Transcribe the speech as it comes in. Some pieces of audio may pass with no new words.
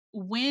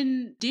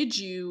when did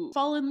you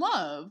fall in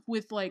love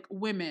with like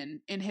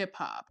women in hip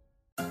hop?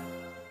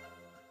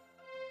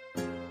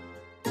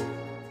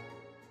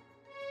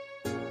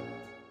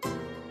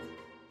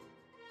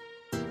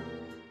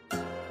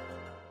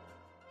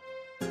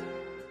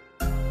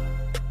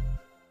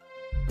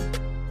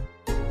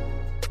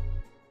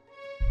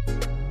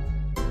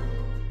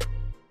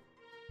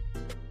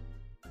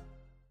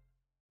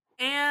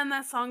 And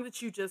that song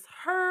that you just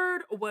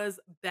heard was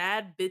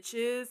Bad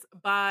Bitches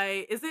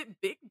by, is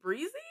it Big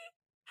Breezy?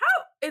 How?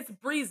 It's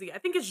Breezy. I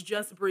think it's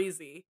just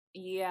Breezy.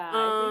 Yeah,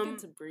 I think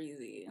it's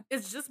Breezy.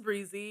 It's just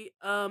Breezy.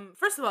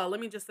 First of all,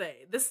 let me just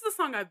say, this is a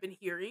song I've been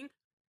hearing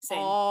Same.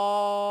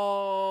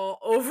 all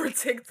over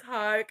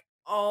TikTok,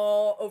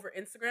 all over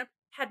Instagram.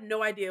 Had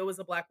no idea it was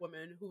a black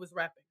woman who was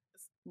rapping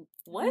this.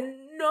 What?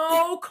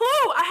 No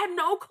clue. I had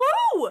no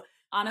clue.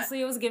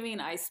 Honestly, it was giving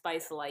Ice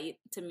Spice Light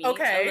to me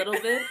Okay. a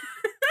little bit.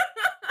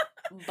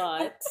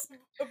 But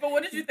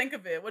what did you think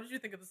of it? What did you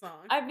think of the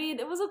song? I mean,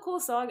 it was a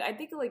cool song. I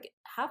think like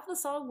half the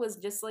song was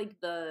just like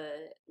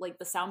the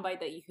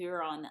soundbite that you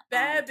hear on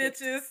Bad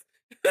bitches.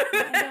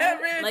 Bad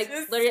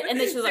bitches. Like, and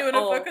then she was like,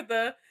 oh.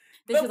 Then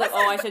she was like,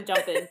 oh, I should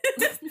jump in.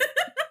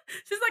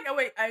 She's like, oh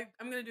wait,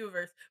 I'm gonna do a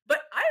verse.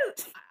 But I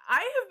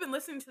have been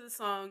listening to the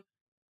song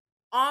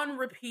on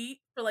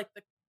repeat for like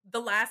the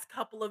last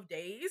couple of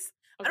days.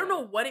 Okay. I don't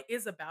know what it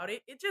is about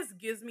it. It just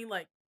gives me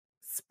like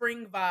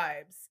spring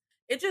vibes.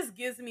 It just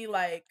gives me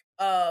like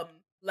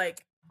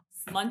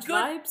Munch good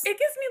vibes. It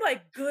gives me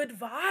like good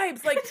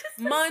vibes, like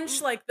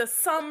Munch, like the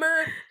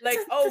summer, like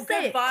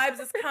good vibes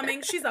is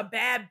coming. She's a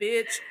bad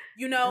bitch,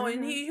 you know,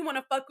 and he want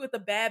to fuck with the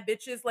bad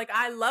bitches. Like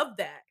I love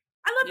that.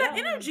 I love that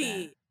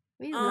energy.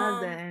 We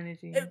love that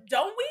energy,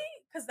 don't we?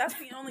 Because that's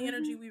the only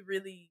energy we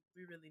really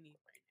need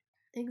right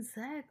now.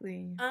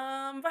 Exactly. But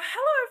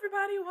hello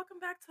everybody, welcome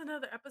back to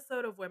another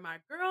episode of Where My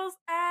Girls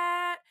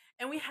At,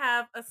 and we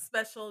have a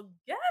special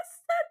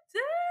guest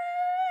today.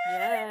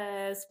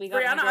 Yes, we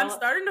got Brianna. I'm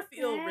starting to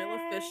feel real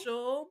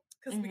official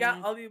because we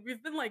got all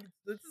we've been like,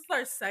 this is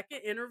our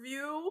second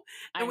interview,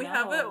 and we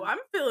have it. I'm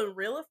feeling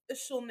real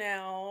official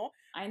now.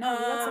 I know, we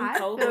got some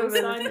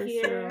co-hosts on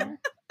here.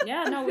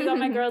 Yeah, no, we got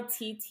my girl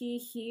TeeTee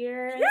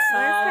here. Yes.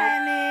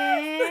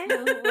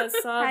 What's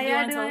up? How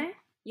y'all doing?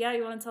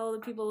 You want to tell the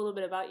people a little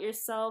bit about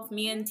yourself?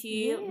 Me and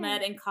T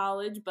met in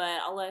college, but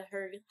I'll let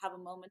her have a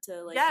moment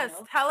to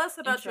tell us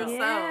about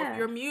yourself,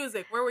 your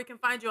music, where we can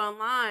find you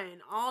online,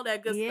 all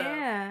that good stuff.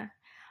 Yeah.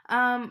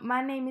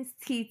 My name is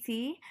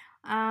TeeTee.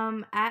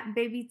 At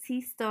Baby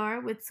T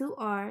Star with 2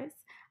 R's.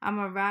 I'm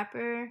a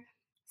rapper,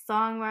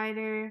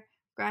 songwriter,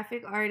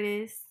 graphic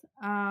artist.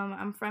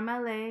 I'm from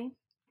LA.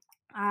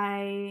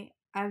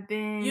 I've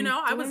been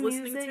I was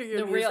listening to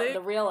your music.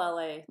 The real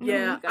LA.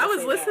 Yeah. I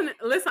was listening.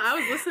 Listen, I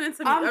was listening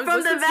to I'm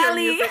from the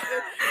Valley.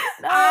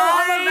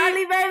 I'm a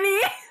Valley baby.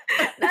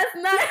 That's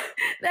not.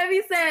 Let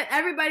me say,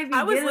 everybody be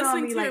getting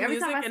on me. Like every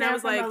time I say I'm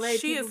from LA,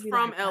 she is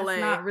from LA. That's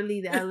not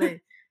really the LA.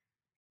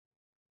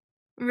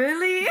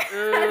 Really? That's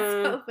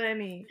so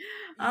funny.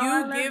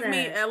 You give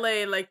me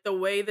LA like the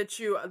way that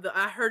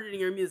I heard it in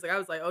your music. I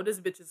was like, oh, this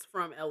bitch is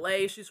from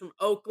LA. She's from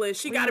Oakland.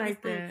 She gotta be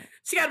from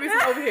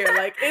over here.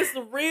 Like it's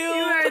real.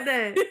 You heard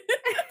that.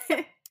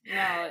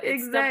 No,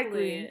 it's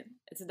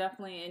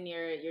definitely in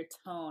your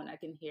tone. I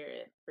can hear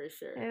it for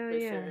sure.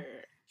 Sure.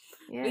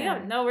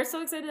 Yeah. No, we're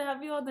so excited to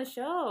have you on the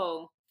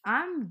show.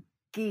 I'm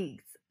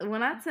geeked.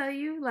 When I tell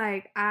you,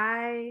 like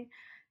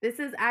this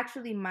is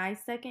actually my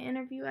second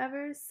interview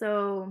ever,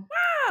 so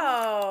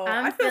wow,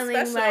 I'm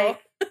feeling special.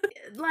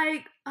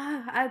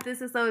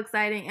 This is so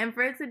exciting, and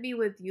for it to be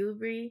with you,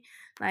 Bree,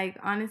 like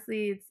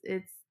honestly,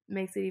 it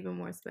makes it even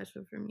more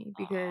special for me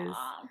because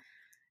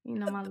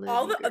my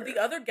all the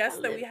other guests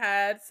that we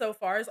had so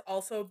far has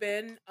also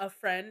been a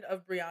friend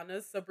of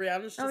Brianna's, so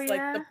Brianna's just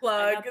like the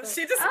plug.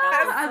 She just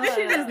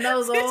she just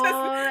knows all the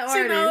artists.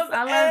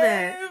 I love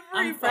that.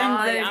 I'm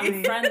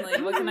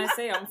friendly. What can I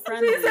say? I'm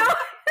friendly.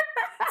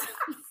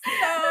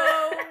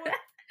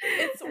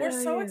 We're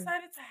so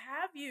excited to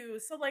have you.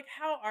 So like,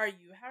 how are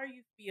you? How are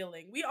you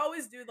feeling? We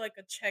always do like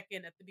a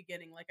check-in at the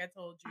beginning, like I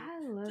told you.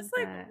 I love just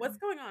like what's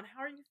going on?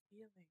 How are you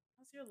feeling?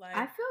 How's your life?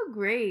 I feel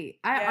great.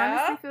 I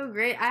honestly feel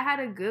great. I had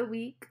a good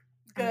week.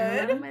 Good. I made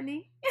a lot of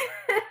money.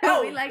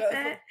 We like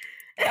that.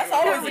 That's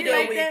always a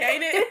good week,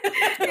 ain't it?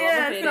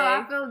 Yeah, so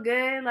I feel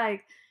good.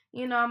 Like,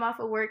 I'm off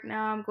of work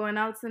now. I'm going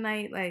out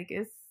tonight. Like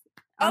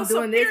I'm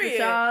doing this with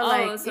y'all.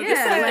 Like, so I'm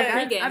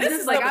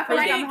just like I feel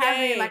like I'm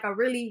having like a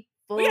really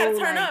full, we gotta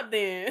turn up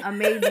then.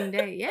 Amazing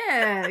day.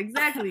 Yeah,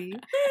 exactly.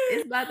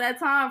 It's about that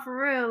time for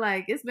real.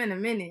 Like it's been a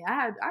minute.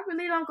 I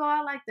really don't go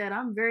out like that.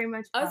 I'm very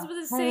much I was going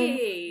to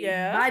say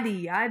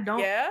body. I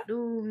don't I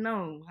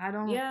don't I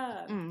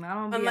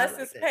don't unless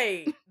it's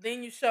paid.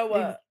 Then you show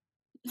up.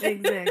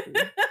 Exactly.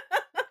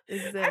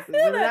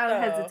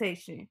 Without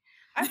hesitation.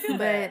 I feel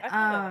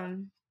that.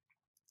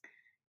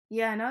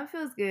 Yeah, no, it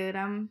feels good.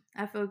 I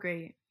feel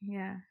great.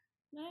 Yeah.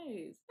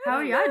 Nice. How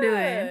are y'all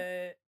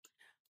doing?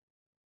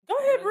 Go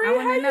ahead, Bree. I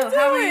want to know.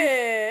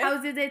 How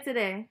was your day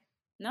today?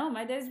 No,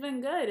 my day's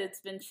been good. It's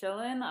been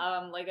chilling.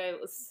 Like I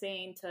was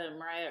saying to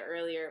Mariah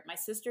earlier, my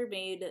sister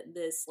made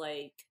this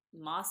like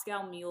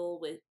Moscow Mule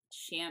with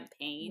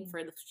champagne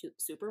for the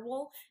Super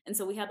Bowl, and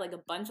so we had like a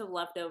bunch of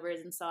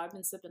leftovers, and so I've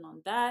been sipping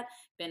on that.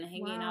 Been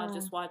hanging out,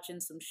 just watching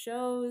some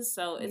shows.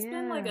 So it's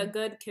been like a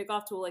good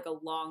kickoff to like a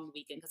long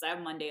weekend because I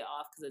have Monday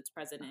off because it's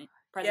President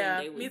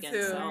Day weekend. Me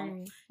too.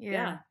 So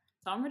yeah,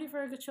 so I'm ready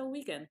for a good chill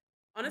weekend.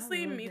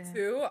 Honestly, me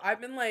too. I've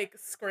been like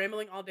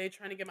scrambling all day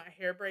trying to get my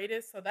hair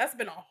braided, so that's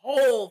been a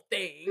whole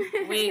thing.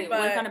 Wait,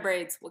 what kind of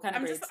braids? What kind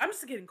of braids? I'm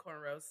just getting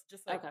cornrows,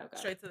 just like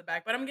straight to the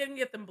back. But I'm gonna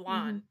get them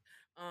blonde,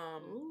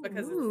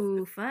 because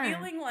it's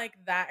feeling like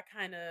that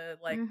kind of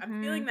like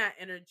I'm feeling that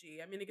energy.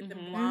 I'm gonna get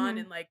them blonde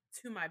and like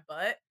to my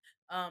butt,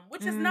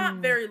 which is not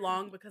very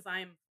long because I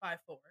am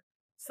 5'4".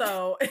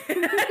 So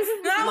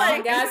it's not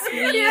like ass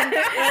really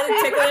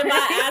tickling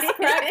my ass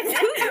crack.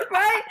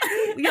 Right?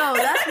 Yo,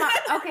 that's my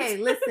okay,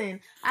 listen.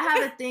 I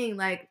have a thing,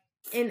 like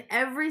in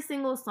every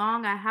single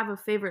song I have a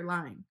favorite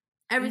line.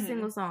 Every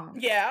single song.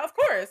 Yeah, of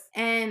course.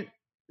 And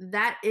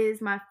that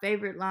is my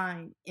favorite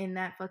line in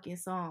that fucking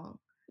song.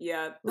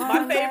 Yeah.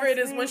 My favorite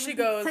is when she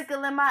goes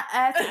tickling my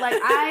ass.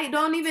 Like I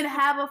don't even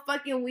have a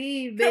fucking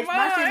weave, bitch.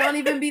 My shit don't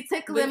even be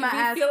tickling my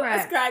ass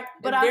crack.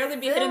 But I barely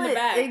be hitting the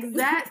back.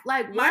 Exact.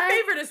 Like my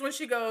favorite is when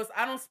she goes,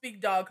 I don't speak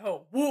dog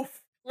ho.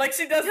 Woof. Like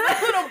she does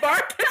that little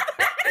bark.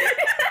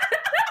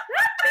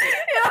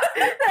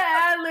 The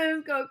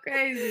ad-libs go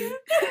crazy.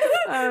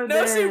 Oh,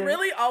 no, she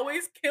really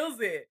always kills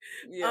it.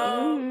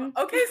 Yeah.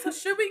 Okay, so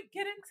should we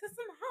get into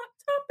some hot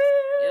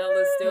topics? Yeah,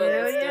 let's do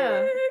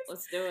it.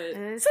 Let's do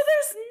it. So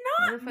there's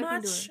not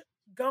much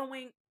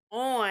going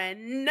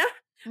on,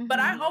 but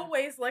I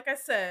always, like I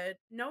said,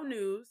 no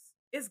news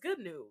is good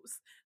news.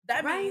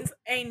 That means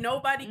ain't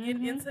nobody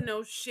getting into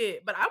no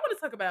shit. But I want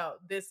to talk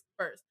about this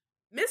first.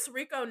 Miss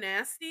Rico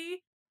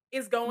Nasty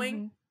is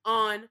going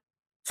on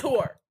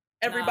tour.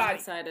 Everybody, I'm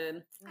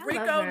excited.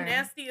 Rico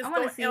Nasty is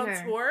going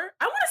on tour.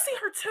 I want to see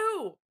her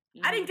too.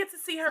 I didn't get to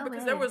see her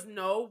because there was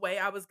no way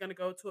I was gonna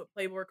go to a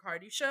Playboy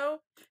Cardi show,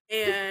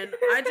 and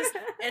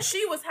and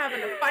she was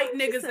having to fight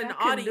niggas in the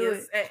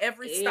audience at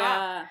every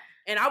stop,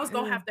 and I was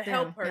gonna have to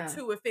help her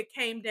too if it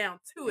came down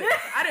to it.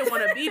 I didn't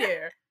want to be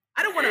there.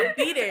 I don't want to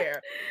be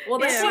there.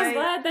 Well, she's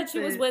glad that she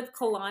was with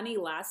Kalani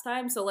last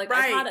time. So, like,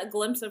 I had a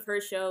glimpse of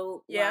her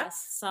show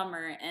last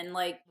summer and,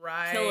 like,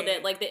 killed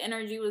it. Like, the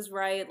energy was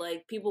right.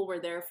 Like, people were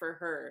there for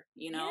her,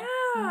 you know?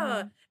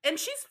 Yeah. And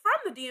she's from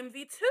the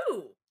DMV,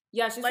 too.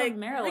 Yeah, she's from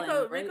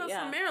Maryland. Rico's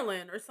from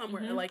Maryland or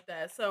somewhere like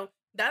that. So,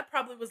 that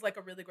probably was, like,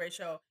 a really great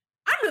show.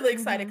 I'm really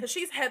excited because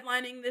she's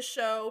headlining this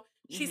show.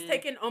 She's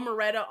taking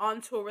Omeretta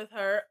on tour with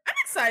her. I'm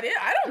excited.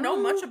 I don't know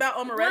much about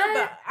Omeretta,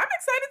 but I'm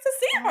excited to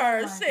see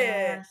her.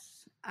 Shit. Gosh.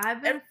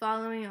 I've been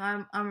following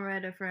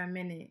Omeretta for a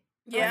minute.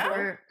 Yeah?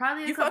 For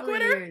probably a couple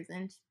of years.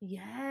 And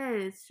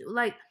yes.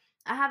 Like,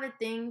 I have a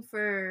thing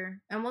for,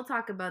 and we'll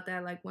talk about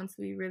that, like, once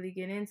we really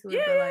get into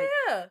it. But,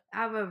 like, I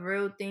have a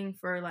real thing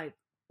for, like,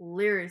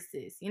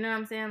 lyricists. You know what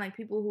I'm saying? Like,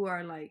 people who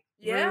are, like,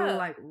 real,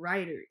 like,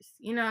 writers.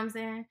 You know what I'm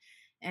saying?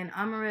 And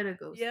Omeretta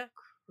goes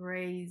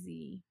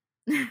crazy.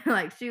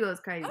 Like, she goes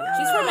crazy.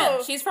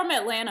 She's from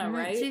Atlanta,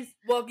 right? She's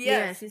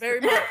very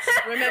much.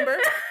 Remember?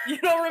 You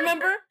don't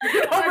remember?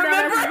 You don't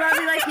remember? She's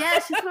probably like, yeah,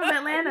 she's from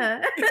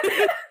Atlanta.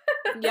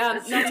 Yeah,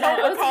 you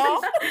don't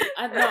recall?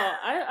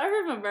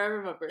 I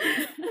remember.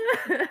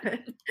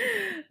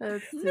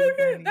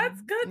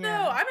 That's good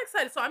though. I'm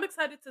excited. So I'm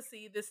excited to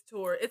see this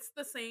tour. It's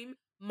the same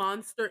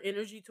Monster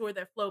Energy tour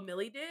that Flo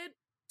Milli did.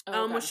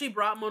 When she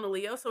brought Mona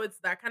Leo, so it's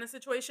that kind of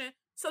situation.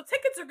 So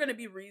tickets are going to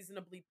be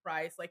reasonably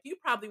priced. Like you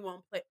probably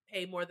won't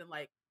pay more than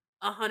like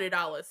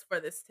 $100 for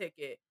this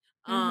ticket.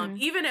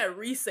 Even at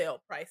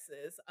resale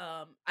prices,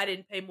 I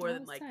didn't pay more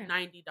than like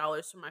 $90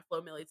 for my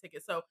Flo Milli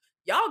ticket. So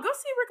y'all go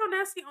see Rico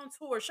Nasty on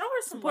tour. Show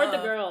her some support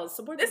love. The girls.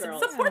 Support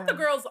the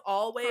girls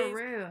always. For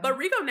real. But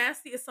Rico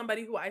Nasty is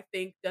somebody who I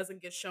think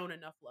doesn't get shown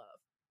enough love.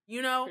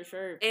 You know, for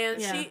sure.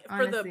 And she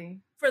for the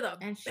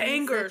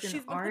banger she's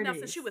been putting out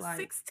since she was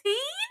 16.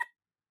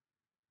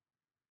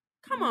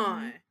 Come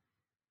on.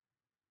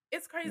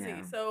 It's crazy.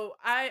 Yeah. So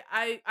I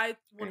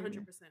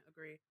 100%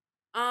 agree.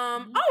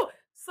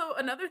 So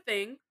another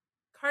thing,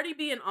 Cardi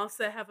B and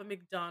Offset have a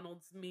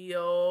McDonald's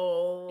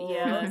meal.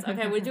 Yes.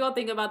 Okay, what did you all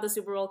think about the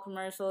Super Bowl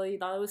commercial? You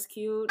thought it was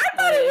cute? I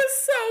thought it was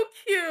so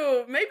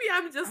cute. Maybe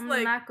I'm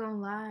not gonna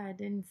lie, I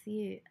didn't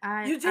see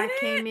it. You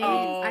didn't?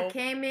 I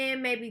came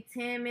in maybe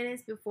 10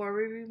 minutes before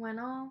Riri went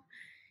on,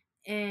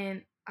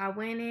 and I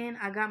went in,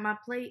 I got my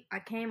plate, I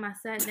came, I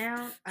sat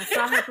down, I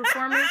saw her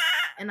performance,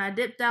 and I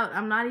dipped out.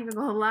 I'm not even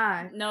gonna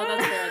lie. No,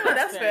 that's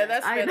fair.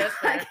 That's fair. That's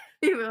fair. I can't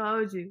even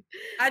hold you.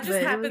 I just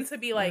happened to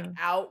be like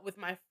out with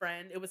my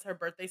friend. It was her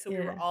birthday, so we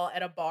were all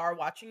at a bar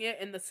watching it,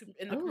 and the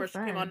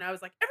commercial came on, and I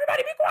was like,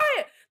 "Everybody, be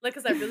quiet!" Like,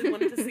 because I really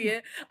wanted to see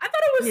it. I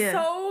thought it was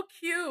so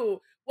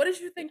cute. What did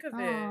you think of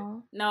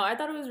it? No, I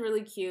thought it was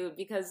really cute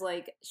because,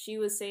 like, she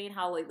was saying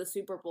how, like, the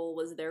Super Bowl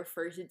was their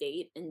first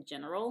date in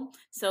general.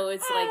 So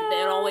it's, like,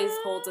 it always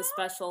holds a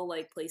special,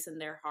 like, place in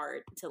their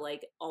heart to,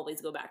 like,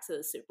 always go back to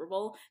the Super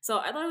Bowl. So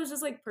I thought it was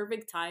just, like,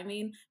 perfect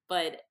timing.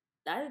 But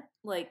that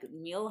like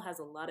meal has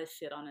a lot of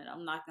shit on it.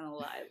 I'm not gonna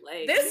lie.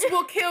 Like This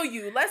will kill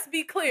you. Let's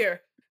be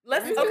clear.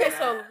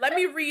 So let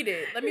me read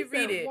it. Let me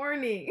read it.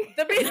 Warning.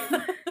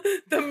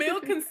 The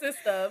meal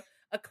consists of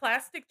a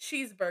classic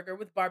cheeseburger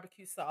with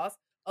barbecue sauce,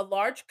 a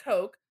large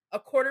Coke, a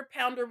quarter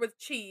pounder with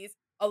cheese,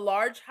 a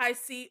large high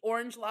C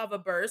orange lava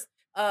burst,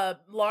 a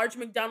large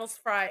McDonald's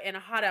fry, and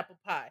a hot apple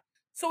pie.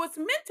 So it's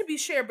meant to be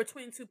shared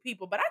between two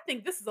people, but I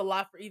think this is a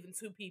lot for even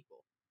two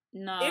people.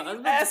 No, If I was you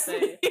about to ask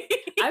say. me.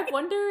 I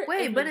wonder.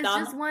 Wait, if but it's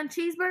McDonald's... just one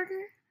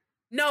cheeseburger?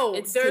 No,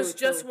 It's there's two,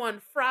 just two.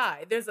 one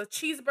fry. There's a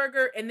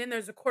cheeseburger and then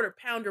there's a quarter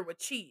pounder with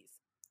cheese.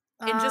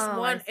 And just Oh,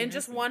 one I see, and I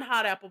just see. one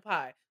hot apple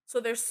pie. So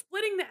they're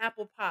splitting the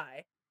apple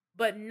pie,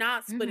 but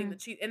not splitting the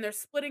cheese, and they're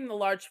splitting the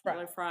large fry.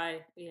 Large fry,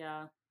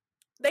 yeah.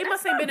 They That's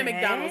must have not been at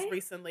McDonald's bad.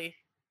 recently.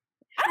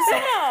 I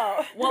don't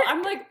know. Well,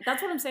 I'm like,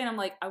 that's what I'm saying. I'm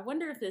like, I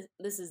wonder if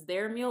this is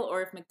their meal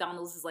or if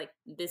McDonald's is like,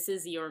 this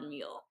is your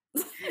meal.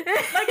 Like,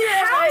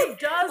 how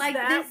does like,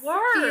 that this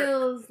work?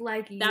 feels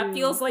like you. That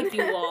feels like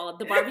you all.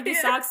 The barbecue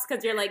sauce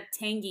because you're like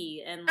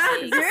tangy and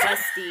like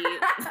zesty.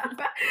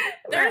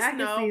 There's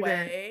no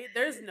way.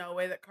 There's no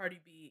way that Cardi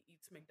B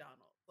eats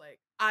McDonald's. Like,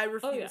 I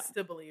refuse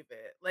to believe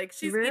it. Like,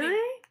 she's really? eating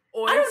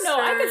oysters, I don't know.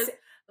 I could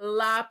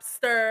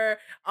lobster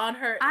on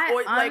her.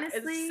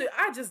 Honestly,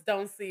 I just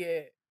don't see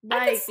it.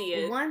 I can see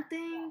it. One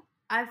thing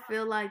I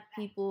feel like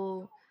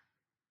people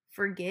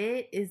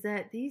forget is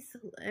that these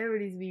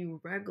celebrities be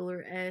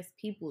regular ass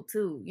people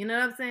too. You know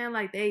what I'm saying?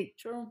 Like they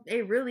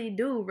really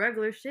do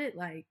regular shit.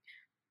 Like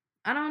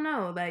I don't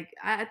know. Like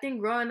I think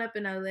growing up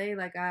in LA,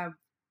 like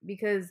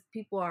because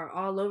people are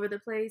all over the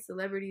place,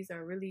 celebrities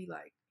are really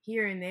like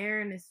here and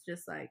there, and it's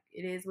just like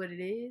it is what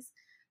it is.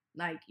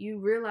 Like you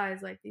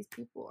realize like these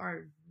people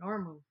are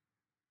normal.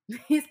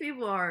 These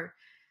people are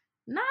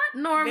not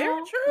normal,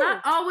 Very true.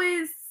 not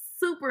always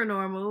super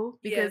normal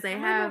because they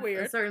some have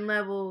weird. a certain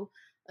level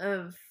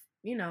of,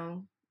 you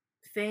know,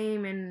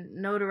 fame and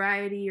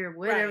notoriety or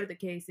whatever the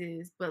case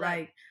is. But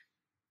like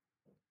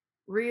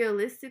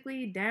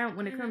realistically,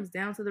 when it comes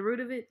down to the root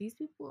of it, these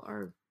people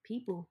are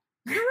people.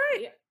 You're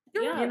right.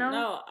 Yeah, you know?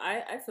 No,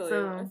 I feel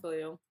you. I feel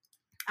you.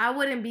 I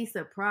wouldn't be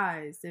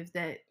surprised if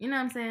that, you know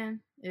what I'm saying?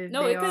 If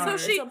no, they because are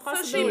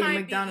she might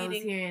McDonald's be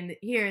eating,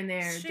 here and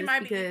there. She just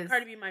might because, be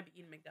Cardi B might be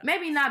eating McDonald's.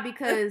 Maybe not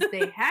because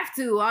they have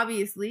to,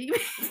 obviously.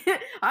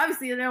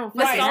 Obviously, they don't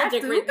fucking have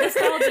to.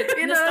 Nostalgic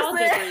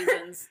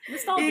reasons.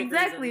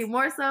 Exactly. Reasons.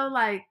 More so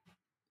like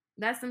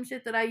that's some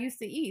shit that I used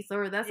to eat,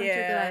 or that's some shit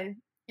that I,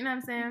 you know what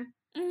I'm saying?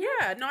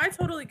 Yeah. No, I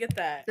totally get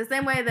that. The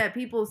same way that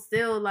people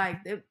still like,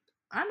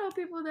 I know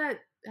people that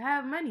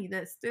have money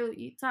that still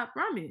eat top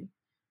ramen,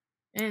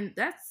 and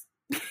that's.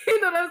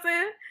 You know what I'm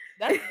saying?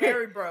 That's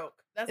very broke.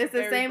 It's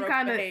the same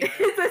kind of it's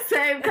the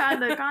same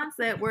kind of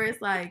concept where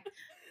it's like,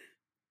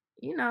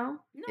 you know,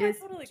 it's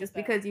totally just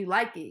because you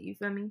like it. You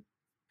feel me?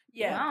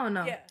 Yeah. Well, I don't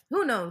know. Yeah.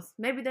 Who knows?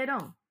 Maybe they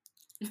don't.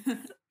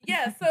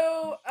 Yeah.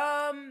 So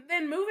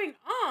then moving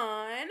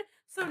on.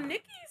 So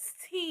Nikki's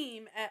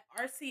team at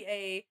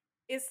RCA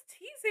is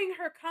teasing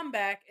her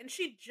comeback, and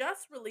she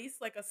just released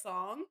like a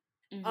song.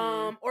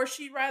 Or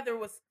she rather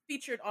was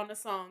featured on a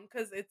song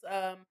because it's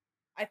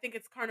I think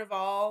it's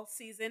Carnival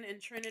season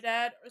in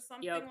Trinidad or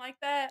something like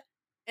that.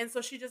 And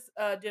so she just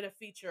did a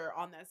feature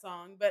on that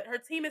song. But her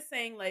team is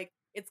saying like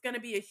it's going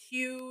to be a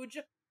huge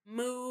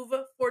move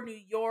for New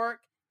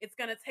York. It's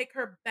going to take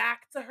her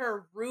back to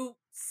her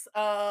roots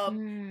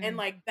and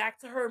like back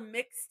to her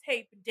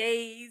mixtape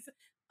days.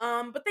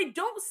 But they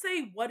don't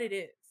say what it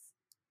is.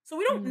 So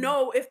we don't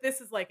know if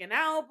this is like an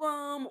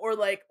album or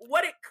like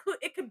what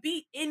it could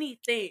be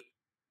anything.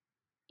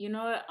 You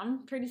know what?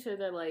 I'm pretty sure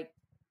they're like,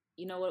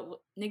 you know what?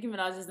 Nicki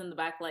Minaj is in the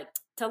back, like,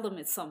 tell them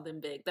it's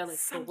something big. They're like,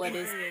 but what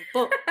is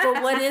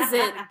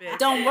it?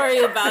 Don't worry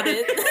about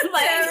it.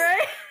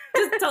 Like,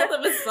 just tell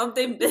them it's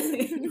something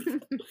big.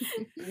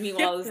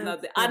 Meanwhile, it's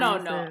nothing. I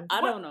don't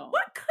know.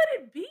 What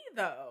could it be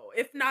though,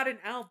 if not an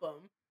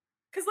album?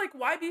 Because like,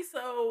 why be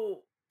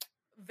so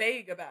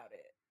vague about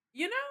it?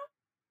 You know?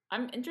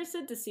 I'm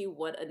interested to see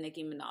what a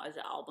Nicki Minaj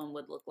album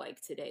would look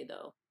like today,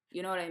 though.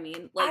 You know what I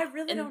mean? Like, I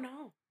really don't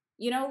know.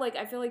 You know, like,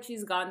 I feel like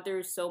she's gone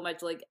through so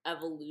much, like,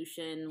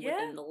 evolution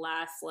within the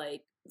last,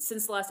 like,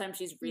 since the last time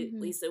she's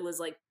released, it was,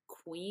 like,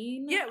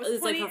 Queen. Yeah, it was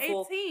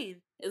 2018.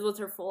 It was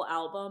her full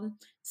album.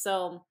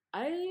 So,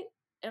 I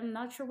am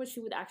not sure what she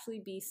would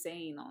actually be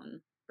saying on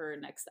her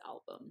next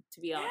album,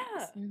 to be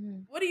honest.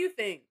 What do you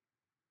think?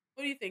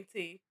 What do you think,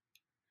 T?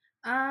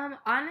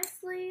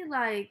 Honestly,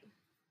 like,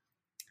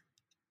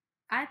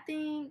 I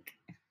think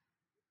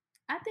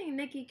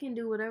Nicki can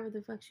do whatever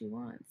the fuck she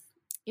wants.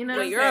 You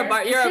know, you're a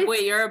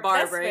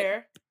barber, right?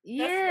 Fair.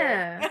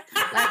 Yeah, like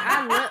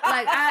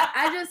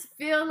I just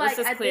feel like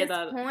at this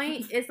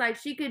point, it's like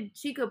she could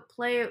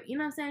play. You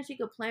know what I'm saying? She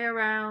could play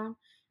around.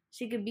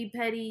 She could be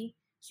petty.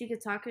 She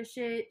could talk her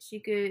shit. She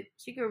could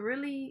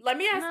really. Let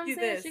me ask you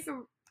this: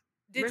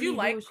 Did you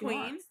like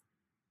Queen?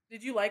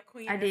 Did you like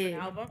Queen as an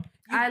album?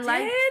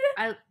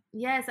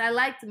 Yes, I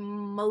liked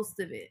most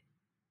of it.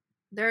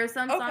 There are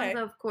some songs,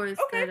 of course,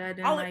 that I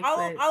didn't like.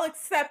 I'll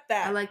accept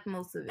that. I liked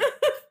most of it.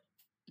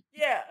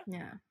 Yeah.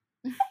 Yeah.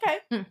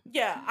 Okay.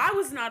 Yeah, I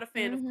was not a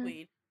fan of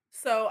Queen.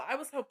 So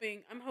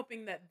I'm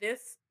hoping that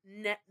this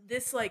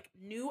like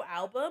new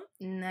album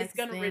is Next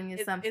gonna thing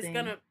is something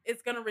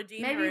it's gonna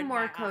redeem her maybe in more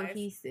my eyes.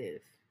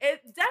 cohesive.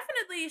 It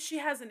definitely she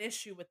has an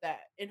issue with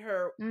that in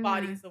her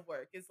bodies of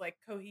work is like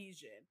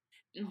cohesion.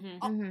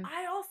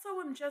 I also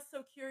am just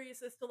so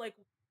curious as to like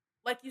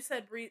you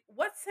said, Bree,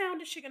 what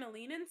sound is she gonna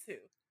lean into?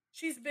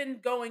 She's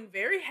been going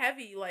very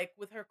heavy, like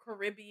with her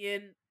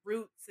Caribbean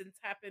roots and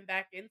tapping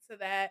back into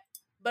that.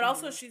 But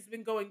also she's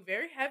been going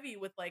very heavy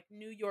with like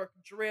New York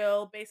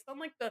drill based on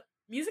like the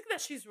music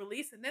that she's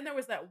released. And then there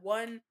was that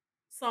one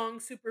song,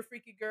 Super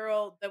Freaky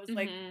Girl, that was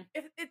like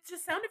it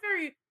just sounded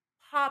very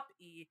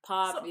pop-y.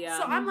 Pop, So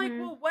yeah. I'm like,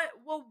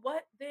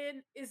 what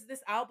then is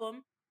this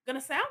album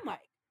gonna sound like?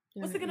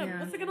 What's it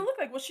gonna look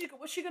like? What's she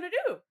gonna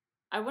do?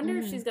 I wonder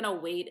if she's gonna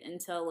wait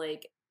until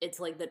like it's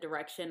like the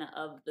direction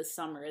of the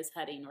summer is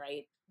heading,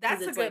 right?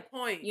 That's a good like,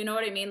 point. You know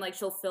what I mean? Like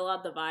she'll fill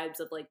out the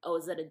vibes of like, oh,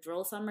 is it a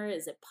drill summer?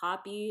 Is it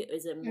poppy?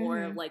 Is it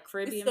more of like We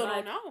Caribbean still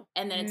vibe? don't know.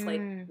 And then it's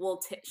like,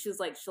 she's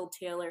like she'll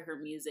tailor her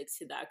music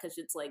to that because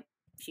it's like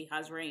she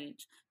has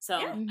range. So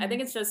I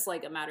think it's just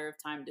like a matter of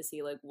time to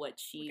see like what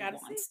she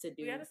wants to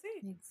do. We gotta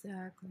see.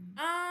 Exactly.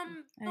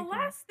 The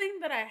last thing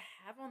that I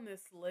have on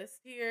this list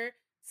here.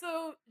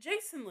 So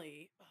Jason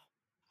Lee, oh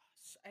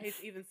gosh, I hate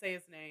to even say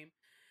his name.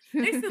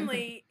 Jason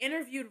Lee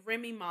interviewed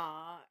Remy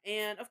Ma,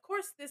 and of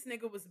course, this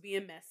nigga was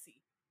being messy,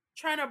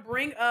 trying to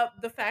bring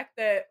up the fact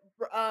that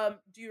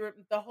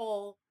the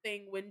whole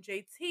thing when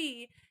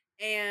JT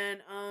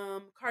and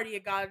Cardi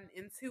had gotten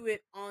into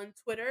it on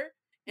Twitter,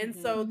 and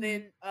so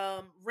then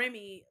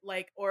Remy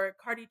or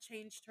Cardi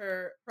changed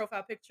her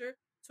profile picture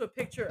to a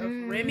picture of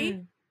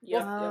Remy.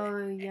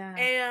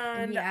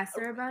 And he asked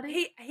her about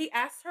it. He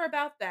asked her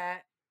about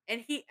that,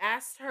 and he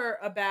asked her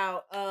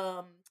about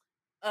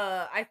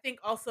I think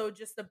also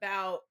just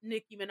about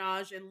Nicki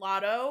Minaj and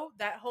Lotto,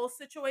 that whole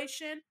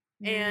situation,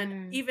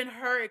 and even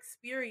her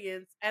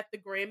experience at the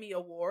Grammy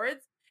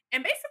Awards.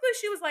 And basically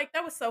she was like,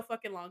 that was so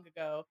fucking long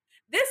ago.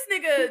 This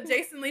nigga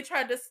Jason Lee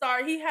tried to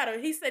start,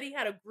 he said he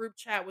had a group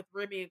chat with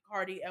Remy and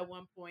Cardi at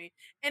one point.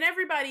 And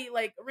everybody,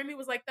 like Remy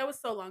was like, that was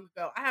so long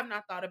ago. I have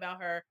not thought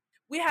about her.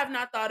 We have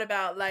not thought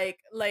about like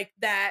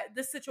that.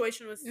 This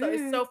situation was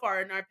is so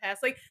far in our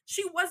past. Like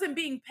she wasn't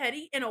being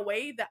petty in a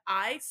way that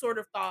I sort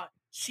of thought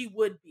she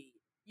would be,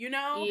 you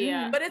know?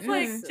 Yeah. But it's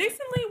like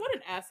Jason Lee, what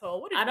an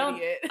asshole. What an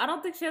idiot. I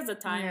don't think she has the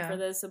time for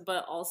this,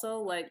 but also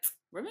like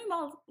Remy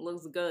Ma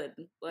looks good.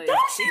 Like does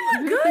she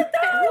look good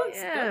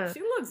though?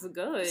 She looks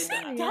good.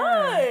 She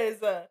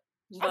does. I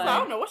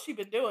don't know what she's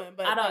been doing,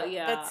 but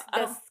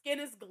the skin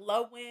is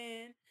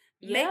glowing.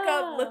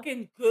 Makeup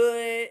looking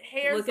good,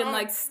 hair looking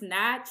like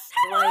snatched.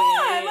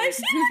 Like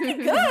she's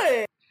looking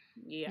good.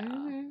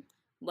 Yeah.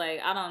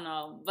 Like I don't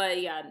know,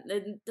 but yeah,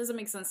 it doesn't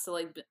make sense to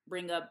like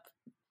bring up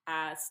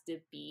past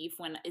beef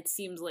when it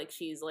seems like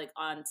she's like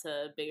on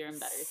to bigger and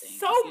better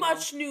things. So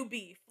much new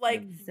beef.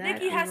 Like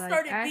Nicki has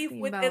started beef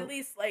with at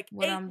least like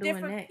 8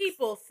 different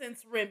people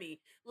since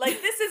Remy.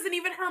 Like this isn't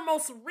even her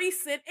most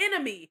recent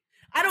enemy.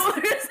 I don't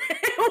understand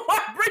why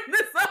I bring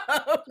this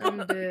up.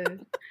 I'm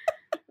dead.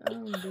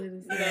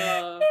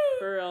 No,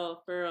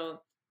 for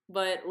real.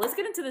 But let's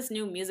get into this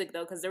new music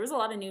though, because there was a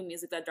lot of new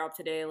music that dropped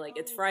today. Like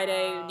it's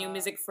Friday, New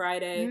Music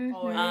Friday.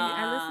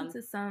 I listened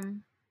to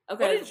some.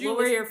 Okay, what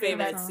were your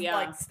favorites?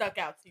 Like stuck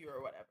out to you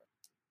or whatever.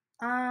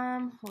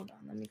 Hold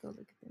on, let me go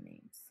look at the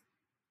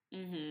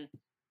names.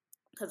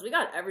 Because we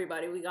got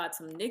everybody. We got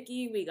some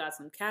Nicki, we got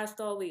some Cash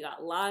Doll, we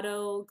got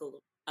Lotto,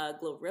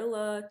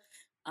 Glorilla,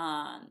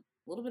 a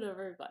little bit of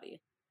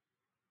everybody.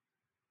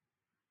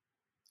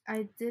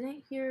 I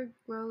didn't hear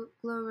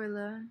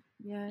Glorilla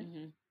yet.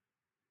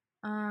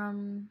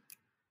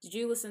 Did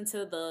you listen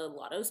to the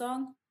Lotto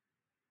song?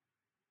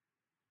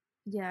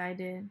 Yeah, I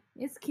did.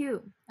 It's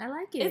cute. I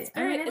like it. It's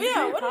very, what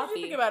did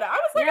you think about it? I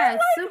was like, yeah,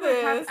 it's super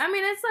this. I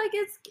mean, it's like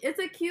it's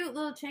a cute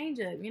little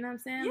change up. You know what I'm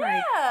saying?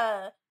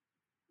 Yeah. Like,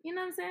 you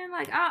know what I'm saying?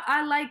 Like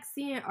I like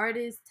seeing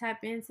artists tap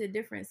into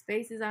different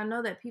spaces. I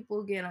know that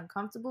people get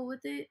uncomfortable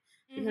with it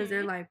because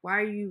they're like, why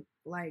are you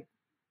like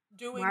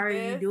doing why are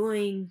you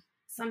doing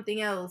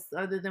something else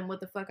other than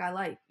what the fuck I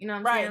like? You know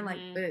what I'm saying? Like,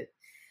 but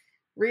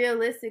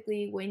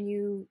realistically, when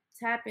you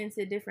tap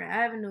into different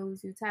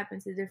avenues, you tap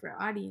into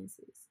different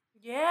audiences.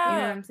 Yeah. You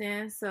know what I'm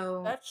saying?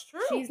 So that's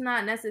true. She's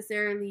not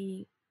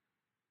necessarily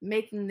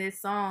making this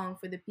song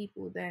for the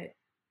people that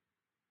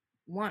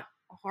want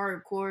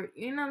hardcore,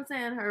 you know what I'm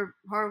saying? Her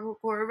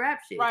hardcore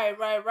rap shit.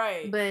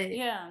 Right. But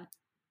yeah,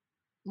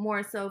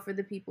 more so for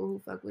the people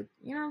who fuck with,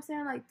 you know what I'm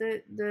saying? Like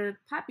the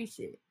poppy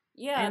shit.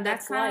 Yeah. And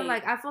that's kind of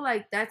like, I feel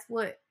like that's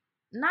what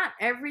not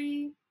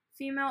every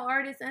female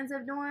artist ends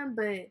up doing,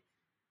 but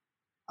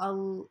a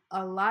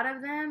lot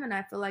of them, and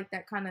I feel like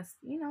that kind of,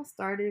 you know,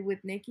 started with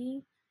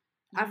Nicki.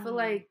 I feel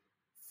like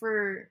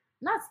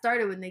not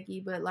started with Nicki,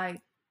 but like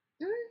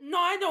no,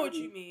 I know what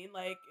you mean.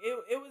 Like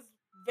it was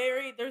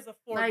very, there's a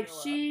formula. Like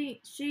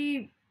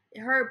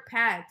her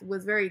path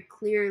was very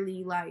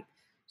clearly like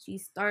she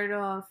started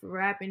off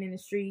rapping in the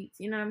streets,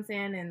 you know what I'm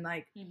saying, and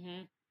like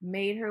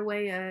made her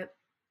way up,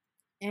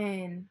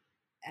 and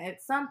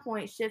at some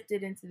point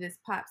shifted into this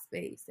pop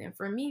space. And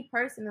for me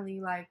personally,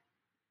 like,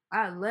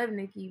 I love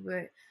Nicki,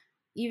 but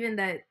even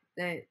that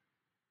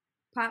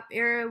pop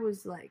era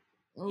was like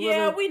a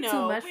little we too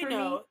know, much we for me.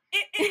 know.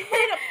 It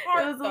played a It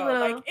part was a though.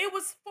 Like little, it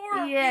was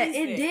for a yeah,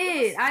 reason. it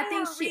did. Was I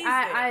think for a she,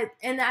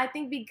 reason. I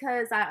think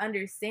because I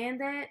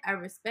understand that, I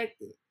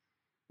respect it.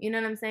 You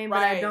know what I'm saying? But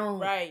I Right, don't.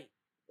 right.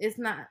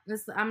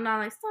 I'm not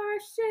like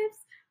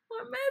starships.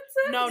 We're meant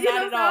to. No, You not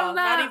know, at so I'm all.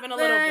 Not even a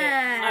little bit.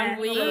 Not I'm even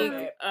a little weak.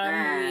 bit.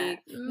 I'm weak.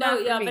 No, not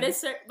for yeah, me.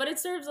 but it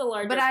serves a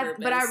larger but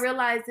purpose. I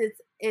realize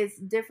it's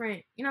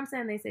different. You know what I'm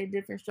saying? They say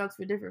different strokes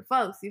for different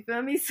folks. You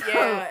feel me? So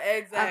Yeah,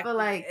 exactly. I feel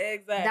like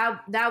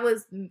exactly. that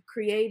was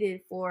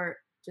created for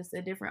just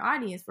a different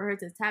audience, for her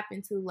to tap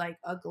into like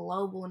a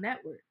global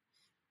network.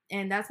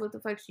 And that's what the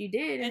fuck she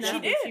did, and that's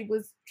what she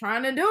was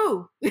trying to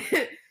do. You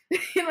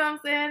know what I'm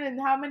saying? And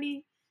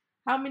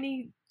how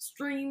many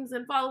streams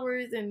and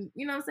followers and,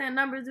 you know what I'm saying,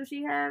 numbers do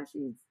she have?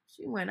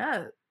 She went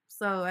up.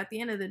 So at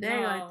the end of the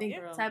day, I think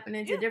tapping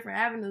into different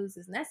avenues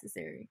is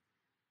necessary.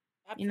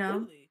 Absolutely. You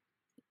know?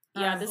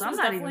 Yeah, this so I'm was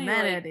not even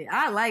mad like, at it.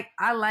 I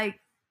like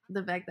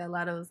the fact that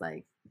Lotto was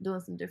like doing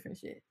some different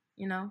shit,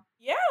 you know?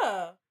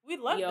 Yeah, we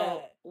love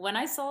that. When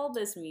I saw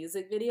this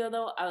music video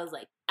though, I was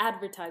like,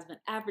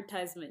 advertisement.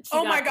 She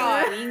oh got my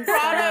god,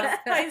 product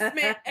stuff.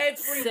 placement everywhere.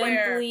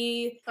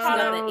 Simply, she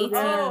got the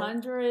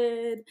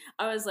 1800.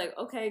 I was like,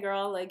 okay,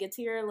 girl, like get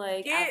to your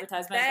like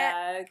advertisement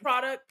bag.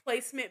 Product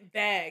placement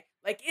bag,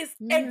 like it's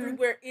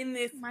everywhere in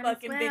this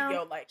fucking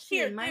video. Like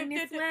here,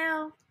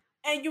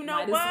 and you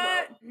know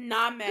what?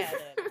 Not mad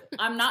at it.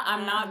 I'm not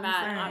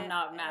mad. I'm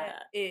not mad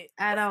at it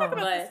at all. all. Let's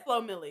talk about this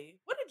Flo Milli.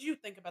 What did you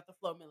think about the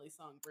Flo Milli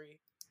song, Brie?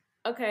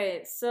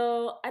 Okay,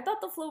 so I thought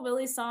the Flo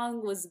Milli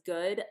song was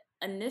good.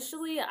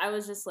 Initially, I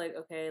was just like,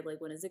 okay,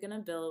 like when is it gonna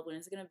build? When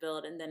is it gonna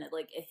build? And then it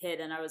hit,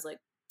 and I was like,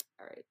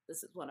 all right,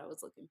 this is what I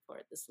was looking for.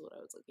 This is what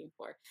I was looking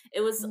for.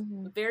 It was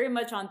very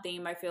much on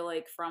theme. I feel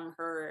like from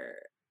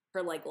her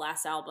like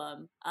last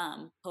album,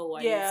 "Oh Why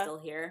Are You Still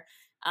Here."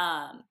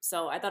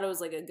 So I thought it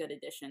was like a good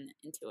addition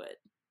into it.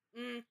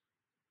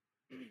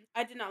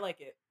 I did not like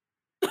it.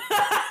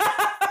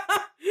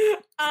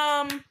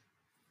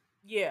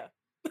 Yeah.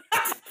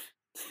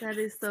 That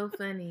is so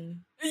funny.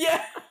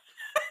 Yeah.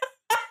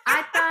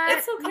 I thought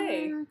it's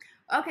okay.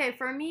 Okay,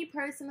 for me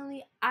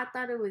personally, I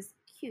thought it was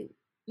cute.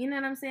 You know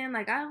what I'm saying?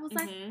 Like I was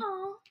like,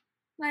 oh,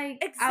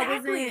 like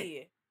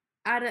exactly.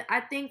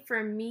 I think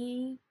for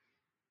me,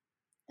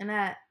 and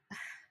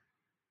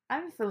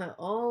I'm feeling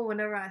old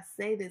whenever I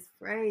say this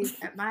phrase.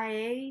 At my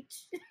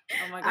age,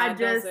 oh my god,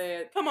 don't say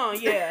it. Come on,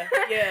 yeah,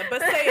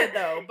 but say it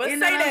though. But say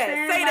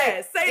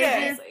that.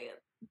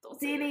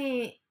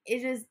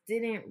 It just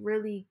didn't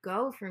really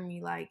go for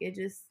me. Like it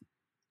just,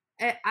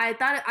 I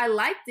thought I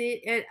liked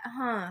it.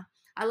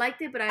 I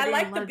liked it, but I didn't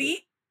like love the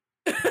beat.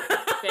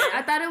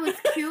 I thought it was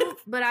cute,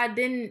 but I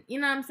didn't. You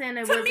know what I'm saying?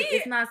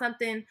 It's not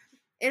something.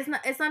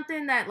 It's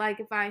something that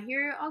like if I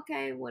hear it,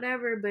 okay,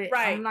 whatever, but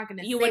I'm not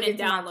gonna save it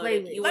to my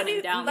playlist. Let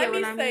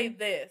me say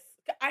this.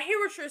 I hear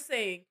what you're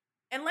saying,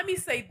 and let me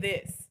say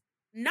this: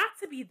 not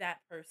to be that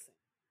person,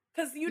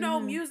 because you know,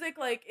 music,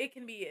 like it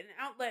can be an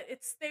outlet.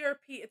 It's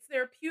therapy. It's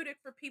therapeutic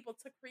for people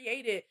to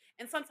create it,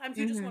 and sometimes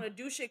you just want to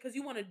do shit because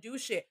you want to do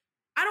shit.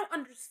 I don't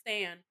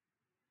understand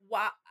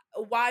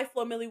why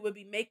Flo Milli would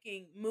be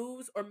making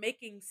moves or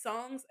making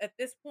songs at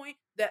this point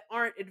that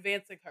aren't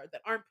advancing her,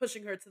 that aren't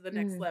pushing her to the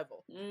next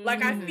level.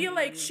 Like I feel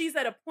like she's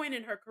at a point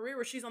in her career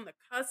where she's on the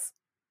cusp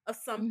of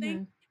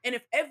something, and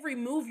if every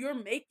move you're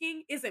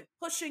making isn't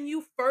pushing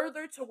you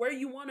further to where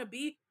you want to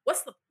be,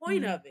 what's the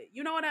point of it?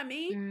 You know what I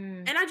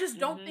mean? And I just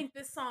don't think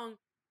this song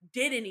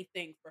did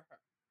anything for her.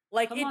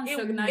 Like come on, come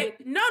on, but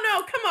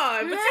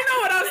you know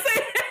what I'm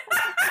saying.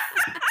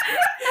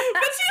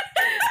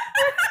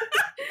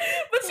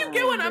 But you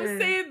get what I'm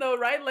saying though,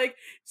 right? Like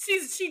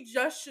she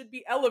just should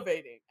be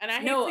elevating. And I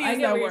hate to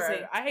use that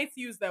word. I hate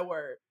to use that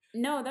word.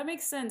 No, that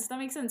makes sense.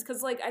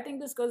 Because like I think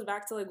this goes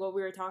back to like what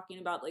we were talking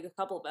about like a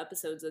couple of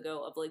episodes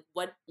ago of like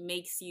what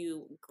makes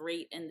you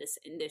great in this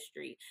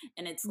industry.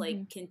 And it's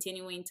like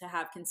continuing to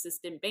have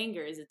consistent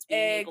bangers. It's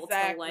being able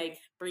to like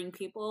bring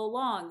people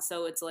along.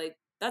 So it's like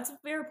that's a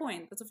fair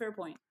point.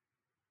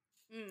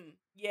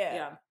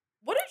 Yeah.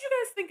 What did you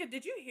guys think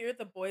did you hear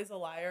the Boy's a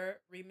Liar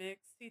remix,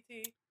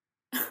 TeeTee?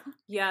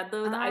 Yeah,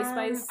 the Ice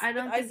Spice. I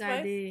don't think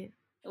I did.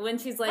 When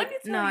she's like,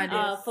 I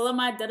did. Full of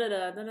my da da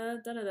da da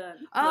da da.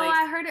 Oh, like,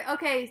 I heard it.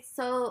 Okay,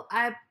 so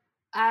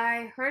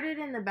I heard it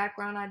in the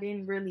background. I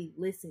didn't really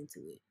listen to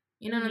it.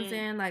 You know what I'm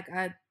saying? Like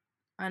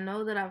I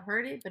know that I've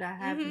heard it, but I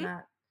have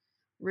not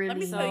really. Let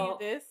me tell you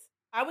this.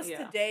 I was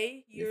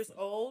today years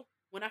old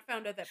when I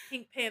found out that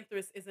Pink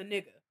Panthers is a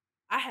nigga.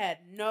 I had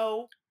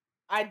no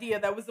idea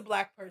that was a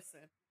black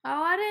person.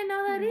 Oh, I didn't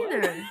know that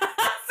either.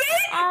 See?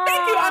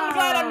 Thank you. I'm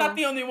glad I'm not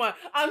the only one.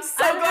 I'm so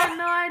glad. I had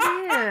no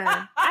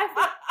idea.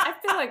 I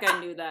feel like I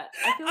knew that.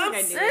 I feel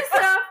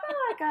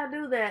like I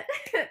knew that.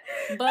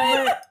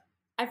 But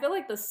I feel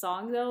like the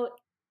song though,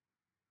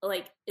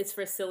 like it's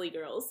for silly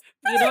girls.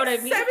 For You know like what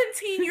I mean?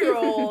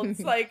 17-year-olds,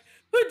 like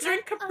who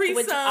drink Capri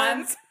which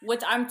Suns.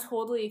 I'm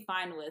totally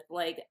fine with.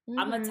 Like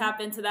I'm gonna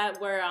tap into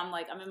that where I'm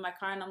like I'm in my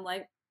car and I'm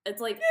like it's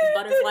like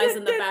butterflies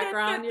in the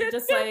background. You're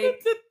just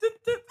like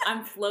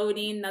I'm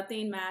floating,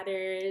 nothing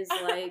matters,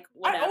 like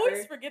whatever. I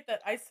always forget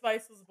that Ice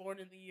Spice was born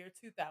in the year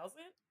 2000.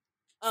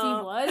 She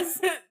was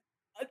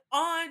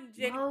on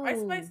January.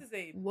 Ice Spice is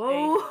a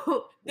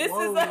Whoa. baby. This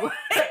is a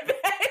baby.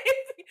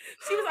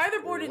 She was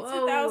either born in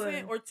Whoa.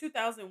 2000 or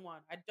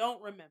 2001. I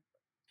don't remember.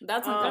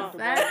 That's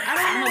uncomfortable. I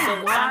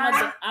don't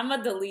know. I'm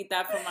gonna delete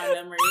that from my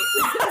memory.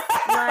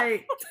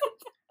 Like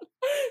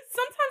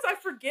sometimes I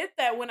forget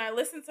that when I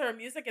listen to her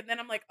music, and then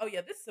I'm like, oh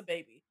yeah, this is a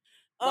baby.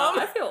 Wow,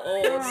 I feel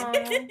old. It's a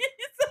baby.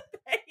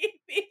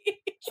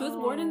 She was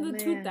born in the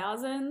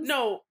 2000s?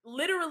 No,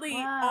 literally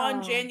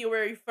on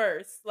January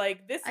 1st.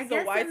 Like, this is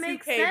a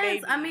Y2K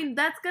baby. I mean,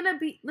 that's gonna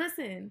be,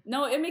 listen.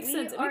 No, it makes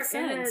sense. It makes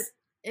sense.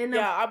 I'm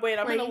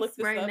gonna look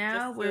this right up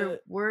now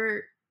where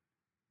we're.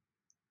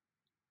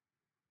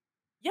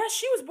 Yeah,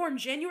 she was born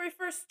January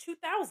 1st,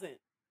 2000.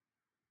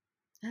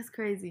 That's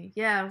crazy.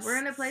 Yeah, we're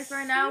in a place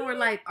right now where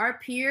like our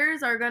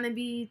peers are gonna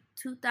be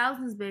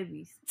 2000s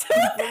babies.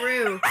 For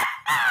real.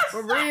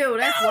 For real.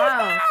 That's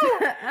wild.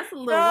 That's a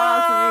little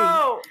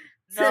wild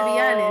to me. To be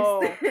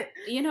honest.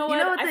 You know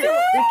what?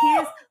 The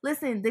kids,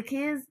 listen, the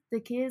kids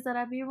that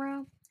I be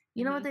around,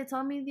 you know what they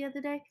told me the other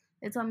day?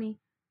 They told me,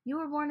 you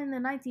were born in the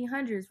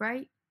 1900s,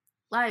 right?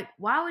 Like,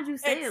 why would you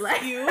say it like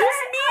Excuse me?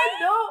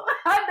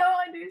 I don't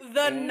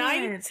understand. The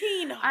 1900s?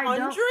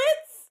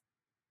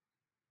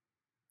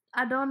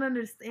 I don't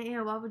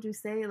understand. Why would you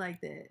say it like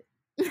that?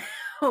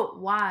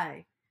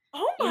 Why?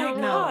 Oh my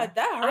god,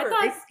 that hurt.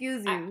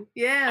 Excuse you.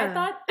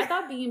 I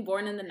thought being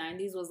born in the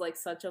 90s was like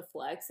such a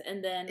flex,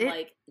 and then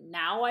like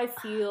now I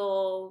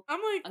feel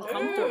I'm like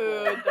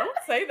uncomfortable. Don't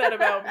say that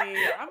about me.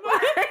 I'm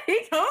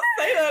like, don't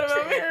say that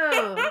about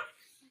me.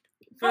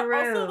 For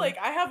real. Also, like,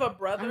 I have a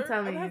brother.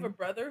 I have a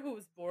brother who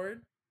was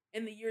born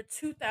in the year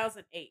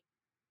 2008,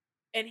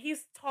 and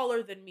he's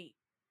taller than me.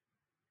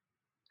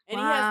 And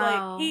he has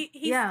like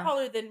he's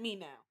taller than me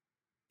now.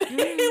 He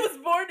was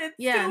born in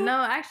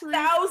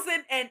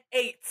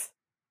 2008.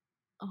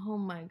 Oh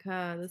my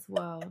god, that's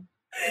wild.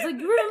 It's like,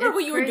 you remember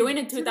what you were doing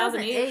in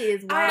 2008?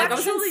 Is wild. I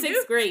was in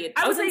 6th grade.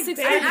 I was in 6th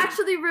grade. I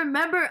actually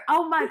remember.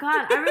 Oh my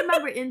god, I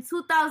remember in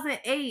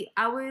 2008.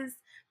 I was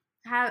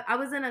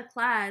in a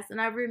class, and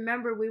I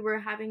remember we were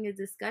having a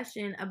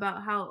discussion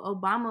about how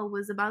Obama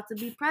was about to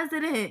be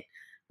president.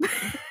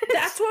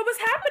 That's what was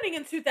happening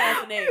in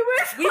 2008.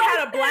 We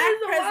had a black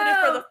president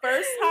for the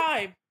first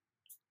time.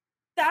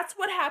 That's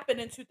what happened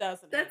in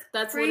 2008.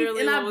 That's crazy,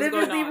 literally and what I was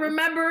vividly going on.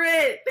 remember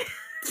it.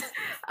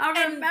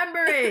 I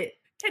remember it.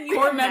 Can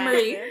you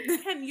memory?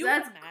 Can you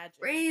That's imagine?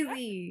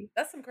 crazy.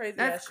 That's some crazy.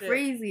 That's shit.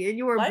 crazy. And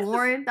you were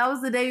born. That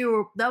was the day you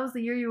were. That was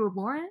the year you were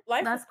born.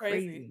 That's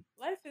crazy.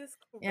 Life is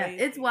crazy. Yeah,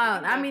 it's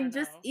wild. I mean,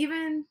 just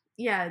even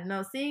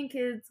seeing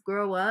kids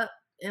grow up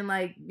and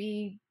like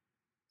be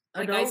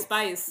like adults. Ice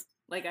Spice.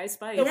 Like Ice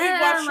Spice. So we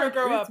watched her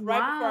grow up right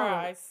before our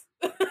eyes.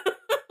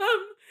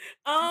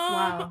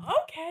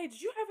 Okay.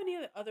 Did you have any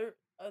other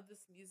of this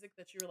music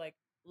that you were like,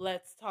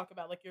 let's talk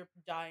about, like you're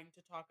dying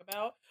to talk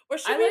about? Or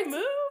should we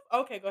move?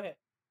 Okay, go ahead.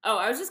 Oh,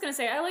 I was just gonna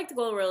say I liked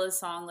Glorilla's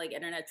song, like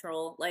Internet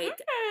Troll.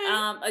 Like,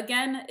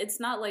 again, it's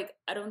not like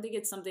I don't think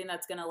it's something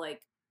that's gonna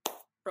like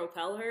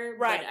propel her.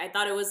 Right. But I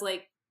thought it was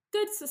like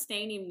good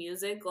sustaining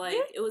music. Like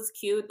it was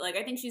cute. Like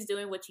I think she's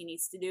doing what she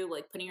needs to do,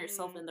 like putting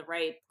herself in the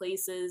right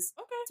places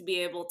to be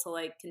able to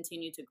like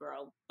continue to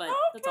grow. But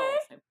that's all I'll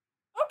say.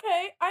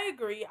 Okay, I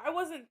agree. I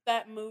wasn't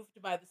that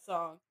moved by the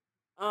song.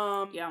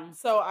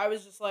 So I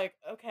was just like,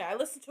 okay, I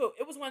listened to it.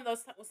 It was one of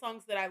those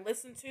songs that I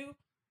listened to,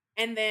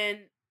 and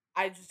then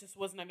I just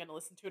wasn't going to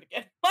listen to it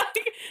again.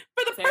 Like,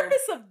 for the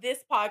purpose of this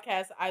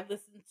podcast, I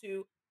listened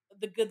to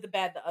The Good, the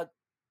Bad, the Ugly.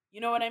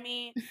 You know what I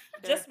mean?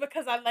 Just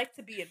because I like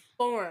to be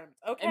informed,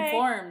 okay?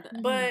 Informed.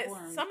 But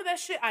some of that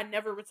shit I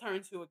never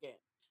return to again.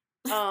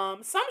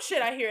 Some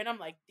shit I hear and I'm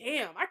like,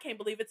 damn, I can't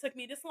believe it took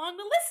me this long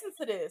to listen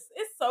to this.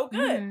 It's so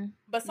good.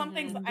 But some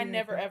things I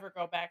never ever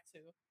go back to.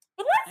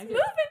 But let's move into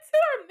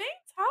our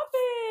main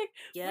topic.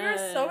 Yes.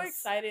 We're so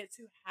excited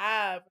to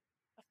have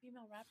a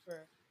female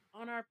rapper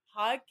on our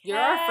podcast. You're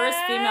our first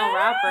female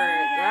rapper.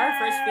 Are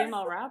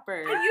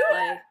you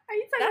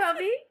talking about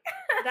me?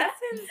 That's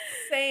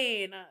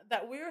insane.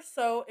 That we're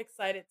so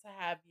excited to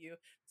have you.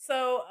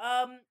 So,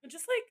 I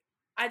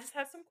just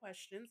have some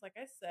questions, like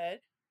I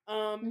said.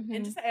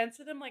 And just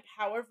answer them like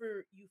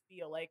however you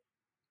feel. Like,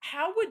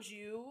 how would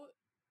you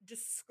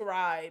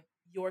describe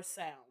your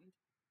sound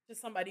to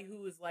somebody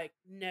who is like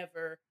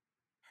never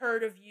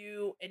heard of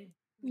you, and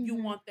you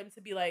want them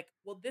to be like,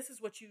 well, this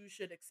is what you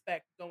should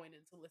expect going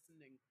into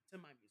listening to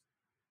my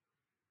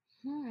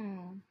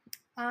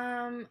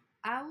music?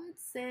 I would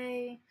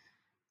say,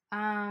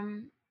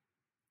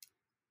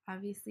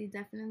 obviously,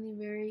 definitely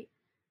very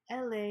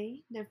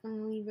LA,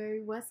 definitely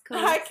very West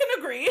Coast. I can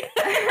agree.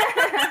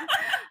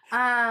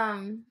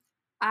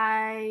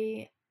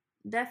 I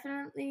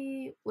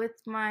definitely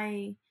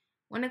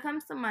when it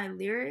comes to my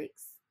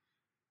lyrics,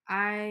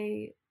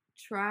 I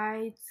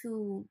try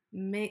to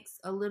mix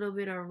a little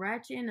bit of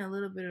ratchet and a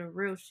little bit of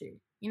real shit.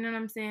 You know what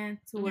I'm saying?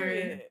 To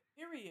where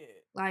Period.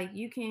 like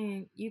you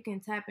can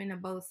tap into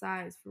both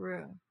sides for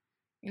real.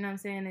 You know what I'm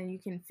saying? And you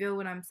can feel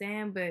what I'm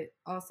saying, but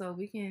also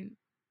we can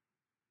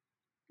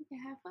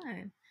have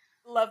fun.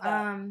 Love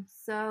that.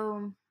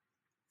 So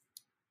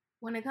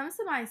when it comes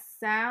to my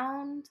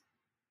sound,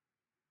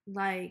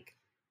 like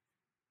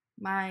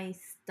my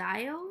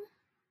style,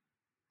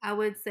 I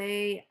would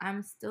say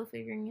I'm still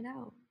figuring it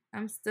out.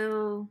 I'm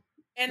still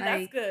And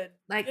like, that's good.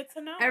 Like good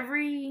to know.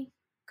 every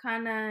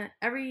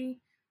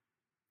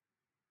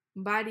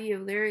body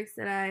of lyrics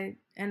that I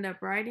end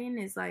up writing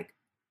is like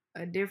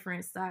a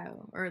different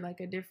style or like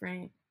a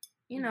different,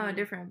 a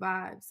different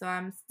vibe.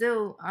 So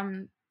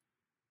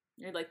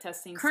you're like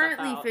testing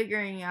currently stuff out.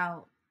 figuring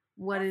out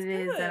what That's it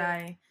is good.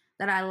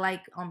 that I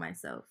like on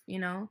myself,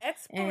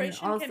 Exploration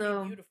and also,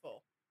 can be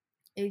beautiful.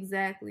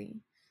 Exactly.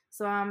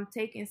 So I'm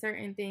taking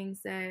certain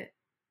things that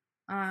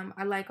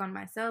I like on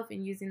myself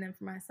and using them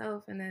for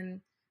myself, and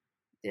then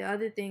the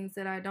other things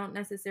that I don't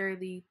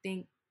necessarily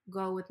think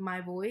go with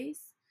my voice,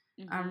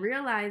 I'm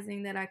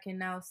realizing that I can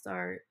now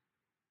start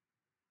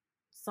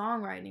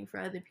songwriting for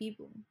other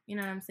people. You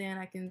know what I'm saying?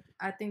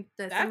 I think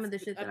that some of the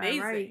shit that I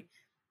write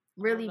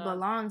really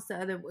belongs to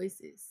other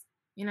voices.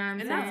 You know what I'm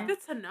saying? And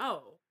that's good to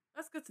know.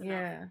 That's good to know.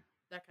 Yeah.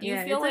 Do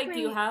you feel like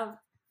you have...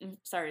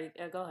 Sorry,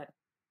 go ahead.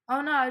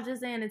 Oh, no, I was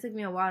just saying it took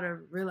me a while to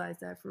realize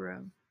that for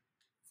real.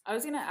 I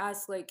was going to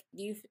ask, like,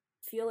 do you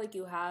feel like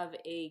you have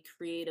a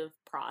creative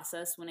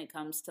process when it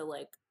comes to,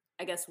 like,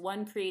 I guess,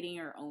 one, creating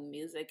your own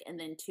music, and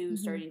then two,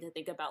 starting to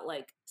think about,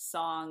 like,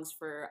 songs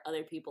for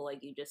other people,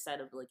 like you just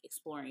said, of, like,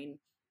 exploring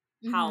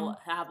how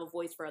to have a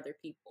voice for other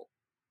people?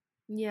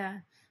 Yeah.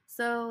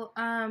 So,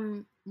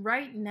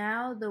 right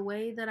now, the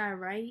way that I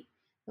write,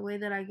 the way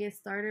that I get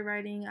started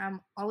writing, I'm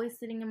always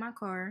sitting in my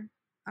car.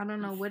 I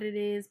don't know what it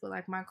is, but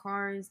like my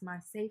car is my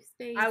safe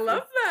space. I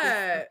love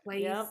that. It's a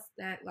place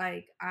that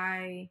like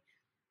I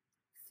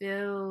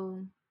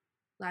feel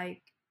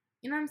like,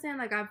 you know what I'm saying?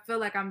 Like I feel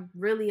like I'm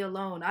really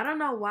alone. I don't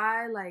know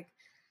why, like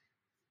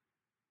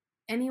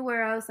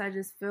anywhere else I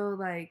just feel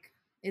like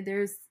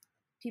there's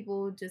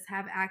people just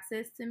have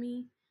access to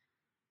me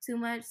too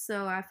much.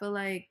 So I feel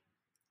like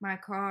my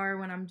car,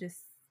 when I'm just,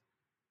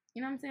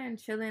 you know what I'm saying,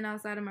 chilling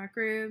outside of my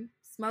crib,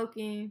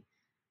 smoking,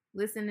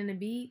 listening to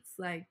beats,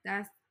 like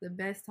that's the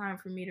best time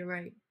for me to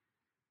write.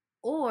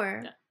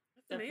 Or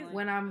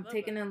when I'm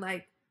taking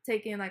like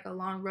a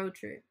long road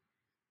trip.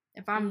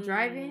 If I'm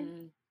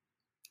driving,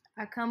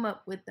 I come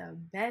up with the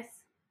best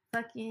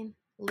fucking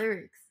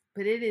lyrics.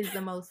 But it is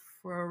the most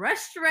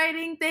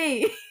frustrating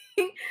thing.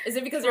 Is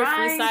it because you're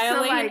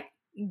freestyling? To, like,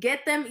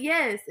 get them,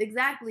 yes,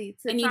 exactly.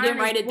 And you didn't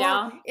write it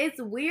down?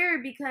 It's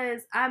weird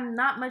because I'm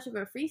not much of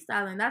a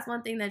freestyler. And that's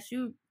one thing that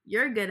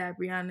you're good at,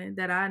 Brianna,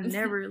 that I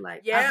never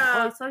like. I've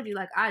always told you,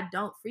 like, I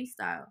don't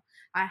freestyle.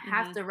 I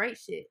have to write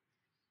shit.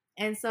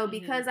 And so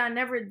because I'm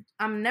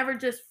never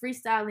just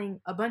freestyling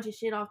a bunch of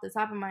shit off the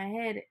top of my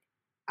head,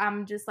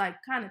 I'm just like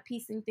kind of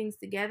piecing things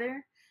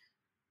together.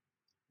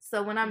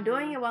 So when I'm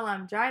doing it while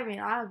I'm driving,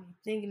 I'll be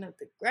thinking of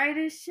the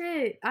greatest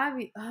shit.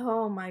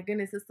 Oh my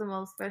goodness, it's the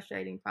most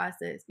frustrating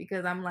process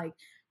because I'm like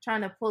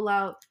trying to pull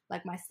out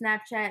like my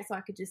Snapchat so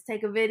I could just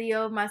take a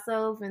video of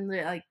myself and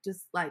like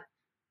just like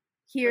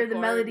hear the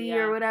melody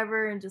or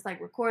whatever and just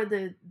like record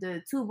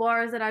the 2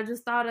 bars that I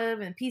just thought of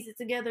and piece it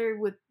together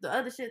with the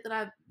other shit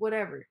that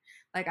whatever.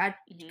 Like I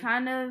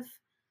kind of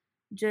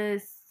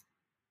just,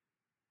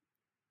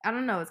 I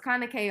don't know. It's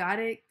kind of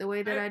chaotic the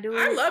way that I do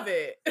it. I love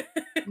it,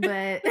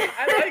 but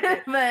I like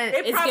it. But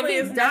it probably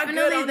is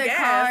definitely the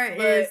car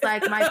is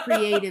like my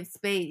creative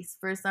space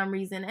for some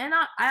reason. And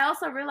I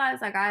also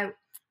realized like I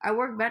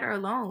work better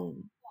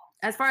alone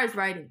as far as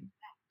writing.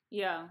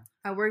 Yeah,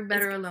 I work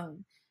better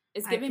alone.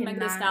 It's giving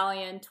Megan Thee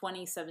Stallion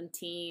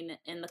 2017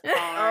 in the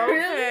car.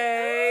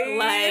 Okay.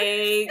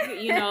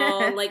 Like, you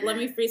know, like let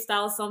me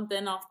freestyle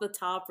something off the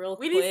top real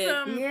quick. We need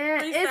some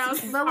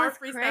freestyles, hard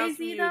freestyles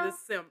from you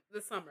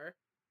this summer.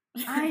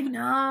 I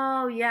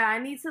know. Yeah, I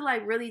need to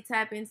like really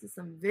tap into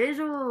some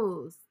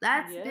visuals.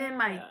 That's been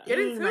my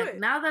thing. Like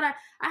now that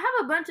I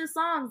have a bunch of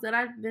songs that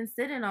I've been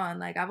sitting on.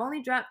 Like I've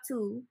only dropped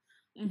 2,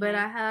 but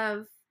I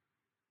have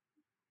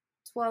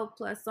 12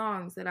 plus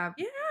songs that I've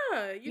you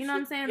know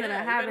what I'm saying, that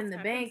I have in the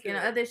bank and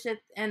other shit,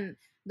 and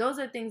those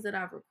are things that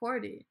I've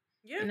recorded.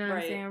 You know what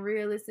I'm saying?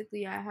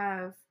 Realistically, I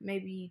have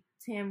maybe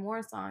 10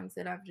 more songs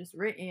that I've just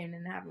written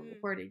and haven't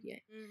recorded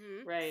yet.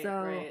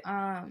 So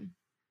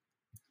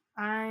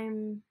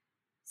I'm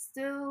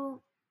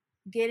still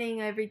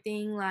getting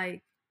everything,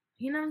 like,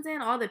 you know what I'm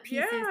saying, all the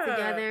pieces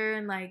together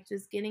and like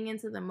just getting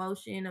into the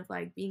motion of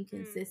like being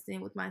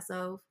consistent with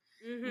myself.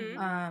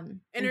 And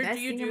investing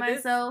do you do in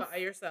myself. This by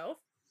yourself?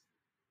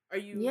 Are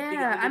you the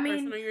only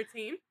person on your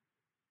team?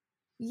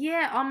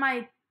 Yeah, on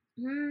my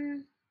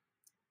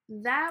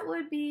that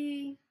would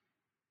be,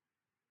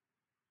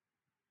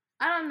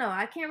 I don't know.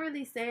 I can't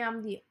really say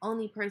I'm the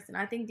only person.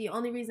 I think the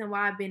only reason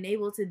why I've been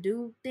able to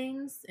do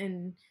things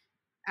and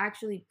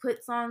actually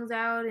put songs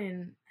out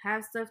and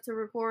have stuff to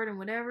record and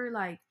whatever,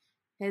 like,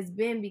 has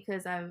been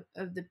because of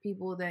the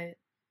people that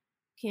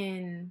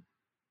can,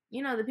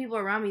 the people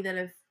around me that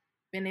have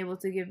been able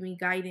to give me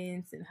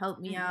guidance and help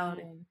me out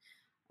and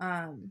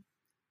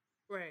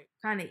right.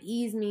 kind of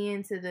ease me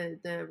into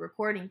the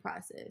recording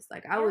process.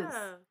 Like I was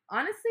Yeah.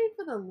 honestly,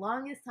 for the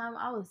longest time,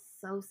 I was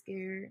so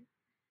scared.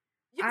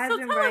 Yeah, I've so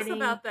been tell us writing,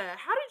 about that.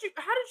 How did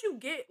you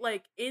get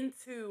like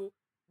into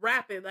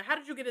rapping? Like how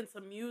did you get into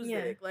yeah,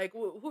 music? Like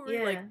who are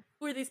you like yeah.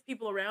 who are these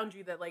people around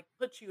you that like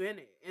put you in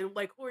it? And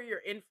like who are your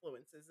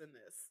influences in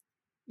this?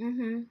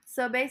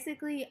 So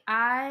basically,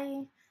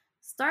 I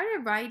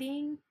started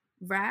writing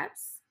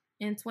raps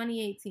in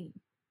 2018,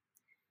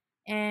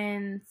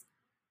 and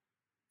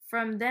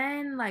from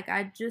then, like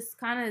I just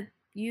kind of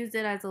used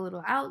it as a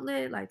little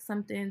outlet, like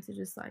something to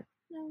just like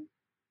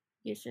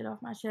get shit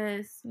off my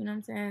chest. You know what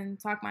I'm saying?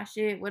 Talk my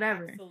shit,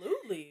 whatever.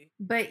 Absolutely.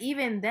 But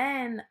even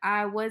then,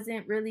 I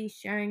wasn't really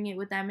sharing it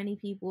with that many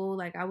people.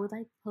 Like I would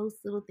like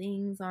post little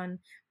things on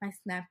my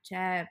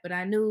Snapchat, but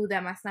I knew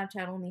that my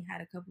Snapchat only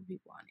had a couple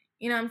people on it.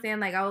 You know what I'm saying?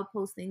 Like I would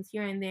post things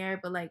here and there,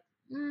 but like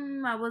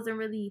I wasn't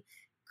really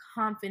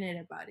confident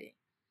about it.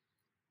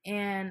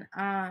 And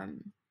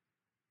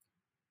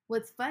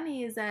what's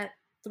funny is that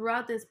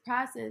throughout this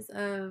process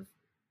of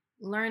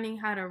learning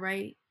how to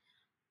write,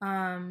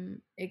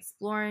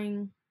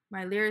 exploring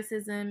my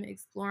lyricism,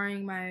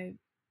 exploring my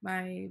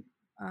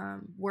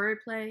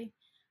wordplay,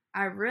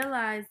 I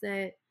realized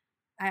that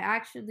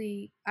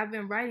I've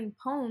been writing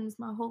poems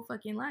my whole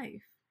fucking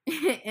life,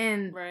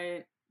 and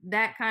Right.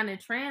 that kind of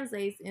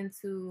translates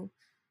into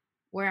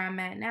where I'm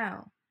at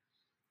now.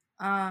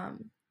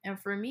 And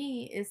for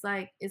me, it's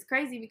like it's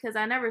crazy because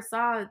I never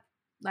saw,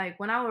 like,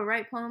 when I would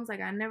write poems,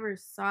 like I never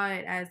saw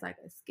it as like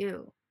a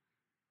skill.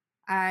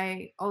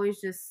 I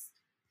always just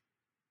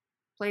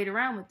played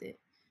around with it.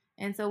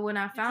 And so when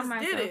I You found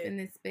just did myself it. in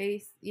this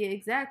space, yeah,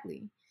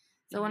 exactly.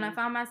 So when I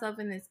found myself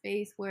in this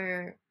space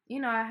where,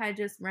 I had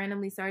just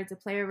randomly started to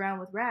play around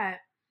with rap,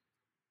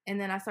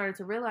 and then I started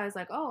to realize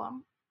like, oh,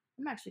 I'm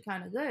actually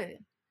kind of good.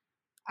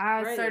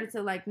 I Right. started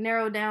to like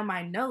narrow down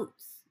my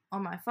notes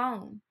on my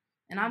phone,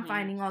 and I'm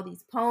finding all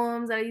these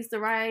poems that I used to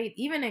write.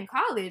 Even in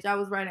college, I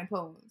was writing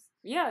poems.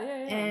 Yeah,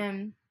 yeah, yeah.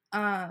 And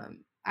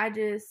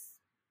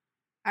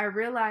I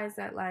realized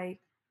that, like,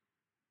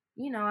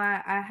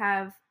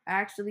 I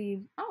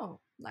actually got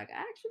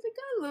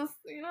a little,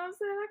 you know what I'm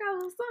saying? I got a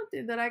little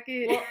something that I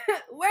could Well,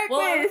 work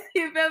well, with.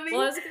 You feel me?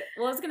 I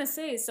was gonna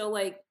say, so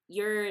like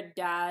your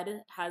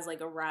dad has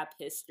like a rap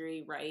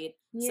history, right?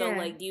 So Yeah.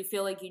 like, do you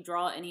feel like you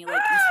draw any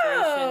like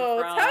inspiration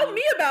Oh, tell from?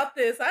 me about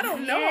this. I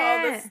don't know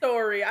all this Yeah.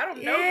 story. I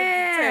don't know the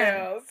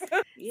Yeah.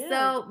 details. Yeah.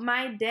 So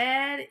my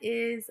dad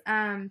is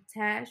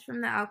Tash from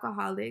the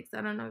Alcoholics.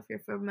 I don't know if you're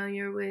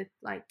familiar with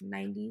like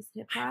 90s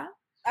hip hop.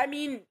 I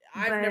mean,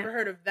 I've But never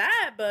heard of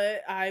that,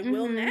 but I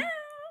will now.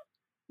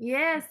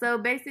 Yeah, so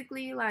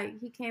basically, like,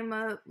 he came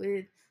up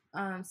with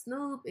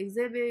Snoop,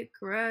 Exhibit,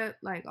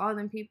 Corrupt, like all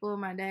them people.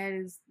 My dad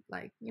is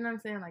like, you know what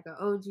I'm saying, like an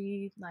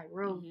OG, like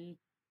real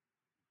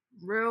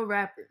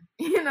rapper.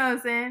 You know what I'm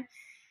saying?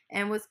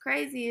 And what's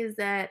crazy is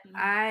that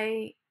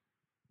I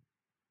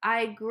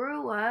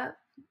grew up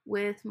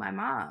with my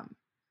mom.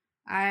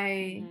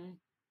 I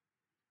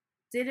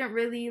didn't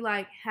really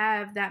like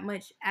have that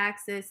much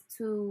access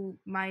to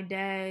my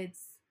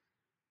dad's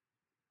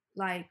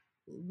like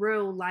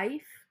real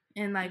life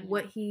and like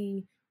what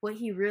he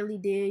really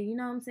did. You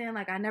know what I'm saying?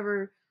 Like I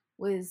never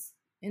was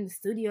in the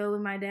studio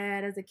with my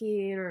dad as a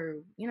kid,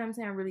 or you know what I'm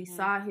saying, really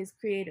saw his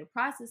creative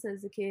process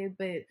as a kid.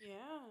 But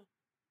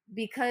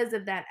because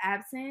of that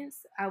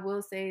absence, I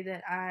will say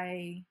that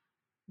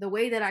the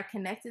way that I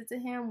connected to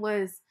him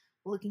was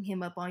looking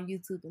him up on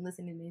YouTube and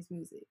listening to his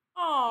music.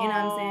 You know what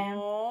I'm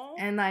saying?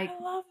 And like I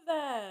love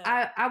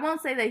that. I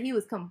won't say that he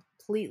was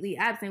completely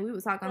absent. We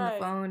would talk on the Right.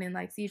 phone and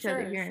like see each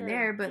other here and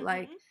there, but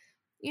like,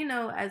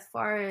 as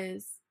far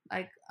as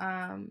like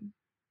my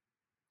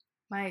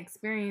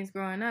experience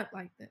growing up,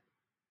 like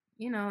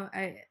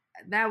I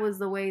that was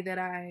the way that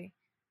I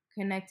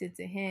connected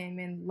to him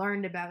and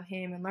learned about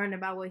him and learned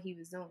about what he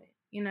was doing.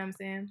 You know what I'm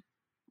saying?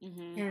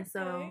 And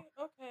so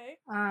Okay.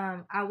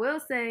 I will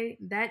say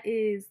that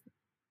is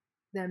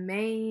the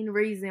main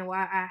reason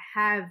why I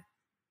have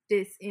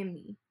this in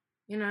me.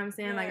 You know what I'm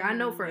saying? Like I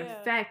know for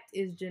a fact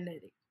it's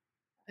genetic.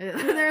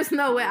 There's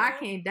no way I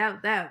can't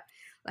doubt that,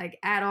 like,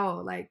 at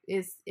all. Like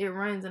it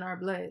runs in our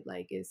blood.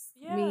 Like it's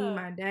me,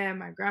 my dad,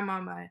 my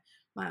grandma, my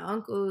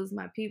uncles,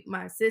 my people,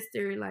 my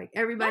sister, like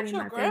everybody Not in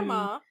your my family.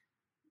 grandma.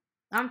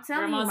 I'm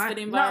telling you, Grandma's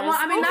spitting no, well, bars.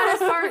 I mean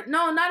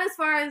not as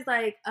far as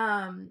like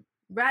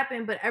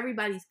rapping, but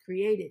everybody's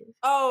creative.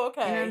 Oh,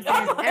 okay. You know what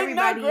I'm saying? Like,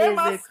 Everybody not is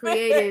Grandma a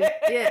creative.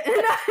 Yeah.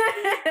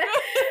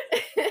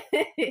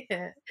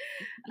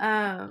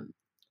 yeah.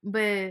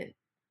 But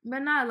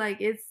not like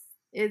it's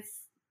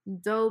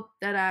dope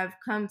that I've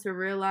come to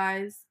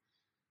realize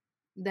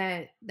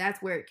that that's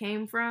where it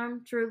came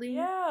from, truly.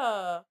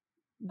 Yeah.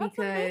 That's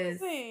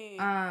Because amazing.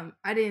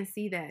 I didn't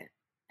see that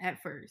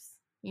at first,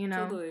 you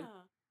know. Totally. Yeah.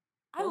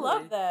 I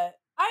love that.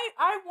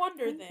 I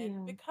wonder Thank then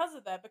you. because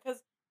of that,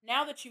 because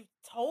now that you've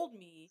told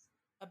me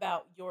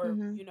about your,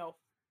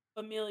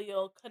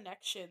 familial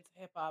connection to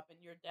hip hop and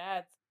your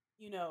dad's,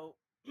 you know,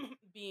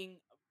 being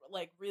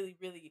like really,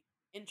 really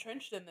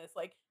entrenched in this.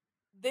 Like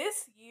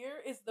this year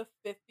is the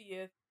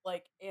 50th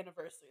like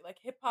anniversary. Like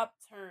hip hop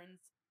turns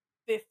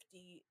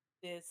 50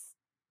 this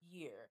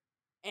year.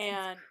 That's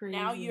And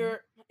now crazy.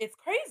 it's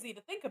crazy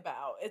to think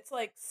about. It's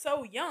like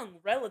so young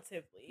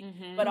relatively,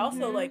 but Mm-hmm.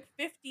 also Mhm. like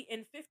 50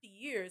 in 50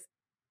 years.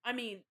 I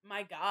mean,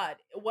 my God,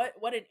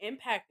 what an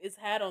impact it's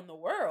had on the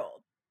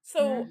world.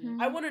 So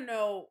Mm-hmm. I Mhm. want to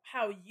know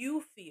how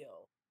you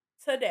feel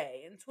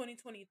today in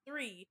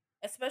 2023,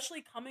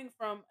 especially coming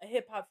from a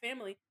hip hop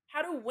family.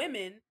 How do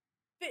women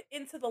fit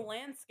into the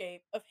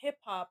landscape of hip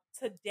hop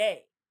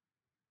today?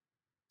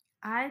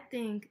 I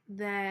think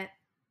that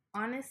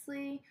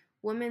honestly,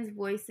 women's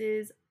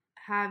voices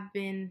have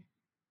been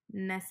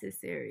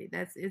necessary.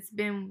 It's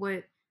been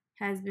what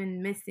has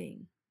been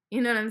missing.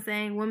 You know what I'm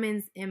saying?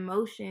 Women's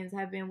emotions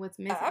have been what's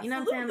Yeah, missing. You know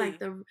what I'm saying? Like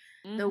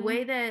absolutely. the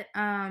way that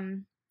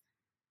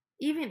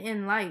even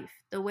in life,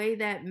 the way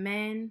that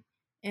men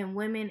and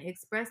women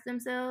express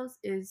themselves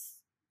is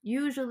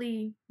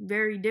usually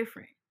very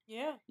different.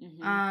 Yeah.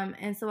 Mm-hmm.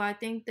 And so I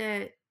think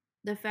that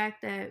the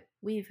fact that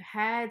we've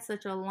had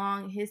such a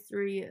long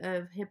history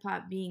of hip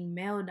hop being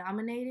male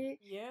dominated,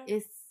 Yeah.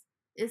 it's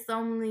it's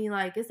only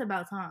like it's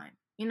about time.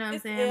 You know what I'm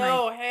It's saying? Like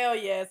oh hell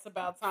yeah, it's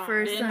about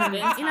for time. Been some,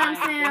 you know what I'm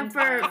time. saying? Been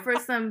time. For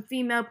some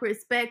female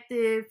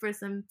perspective, for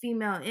some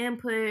female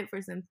input,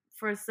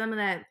 for some of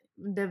that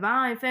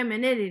divine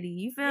femininity.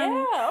 You feel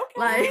me? Yeah, okay.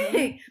 Like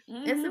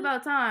Mm-hmm. it's Mm-hmm.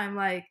 about time.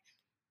 Like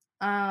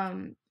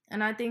and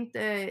I think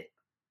that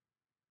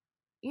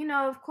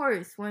of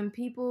course, when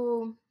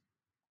people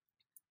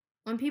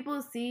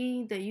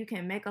see that you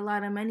can make a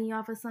lot of money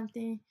off of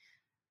something,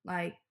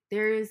 like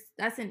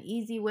that's an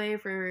easy way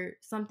for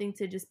something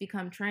to just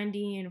become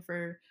trendy and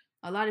for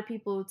a lot of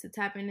people to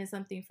tap into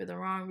something for the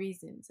wrong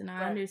reasons. And I Right,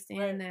 right.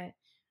 understand that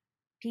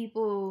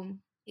people,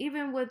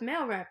 even with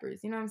male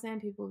rappers, you know what I'm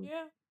saying, people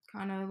Yeah.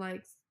 kind of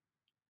like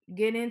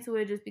get into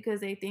it just because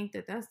they think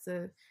that that's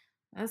a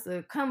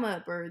come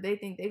up, or they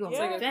think they're gonna It's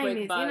be like Yeah. a quick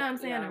famous, you know buck. what I'm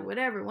saying, Yeah. or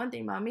whatever. One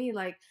thing about me,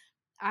 like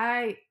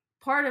I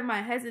part of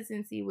my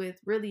hesitancy with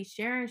really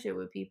sharing shit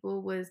with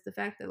people was the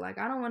fact that like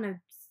I don't want to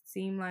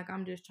seem like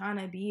I'm just trying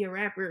to be a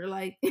rapper.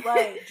 Like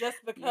Right. Just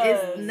it's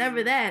because.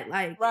 never Mm. that.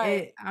 Like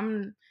Right.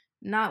 I'm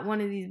not one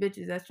of these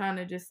bitches that's trying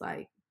to just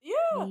like Yeah.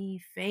 be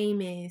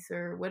famous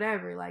or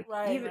whatever. Like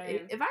Right. even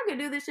Right. if I could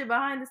do this shit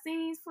behind the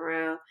scenes for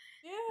real,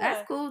 that's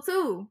Yeah. cool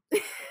too.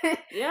 you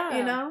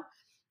Yeah. know?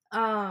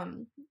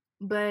 Um,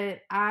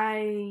 but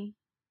I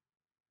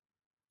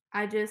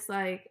just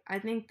like I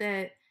think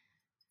that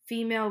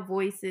female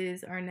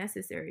voices are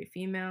necessary.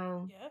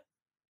 Female Yeah.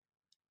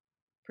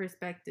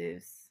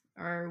 perspectives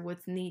are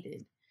what's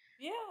needed.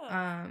 Yeah.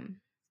 Um,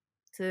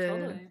 to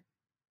Totally.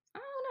 I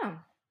don't know,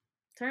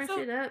 turn So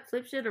shit up,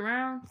 flip shit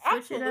around,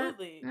 switch it up.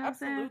 absolutely, You know what I'm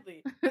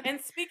absolutely. saying? And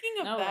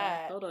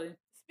No, totally.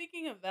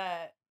 speaking of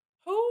that,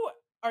 who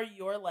are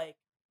your like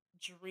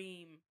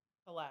dream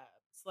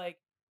collabs? Like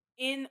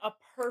in a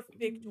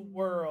perfect Ooh.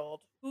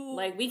 world,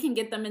 Like we can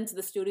get them into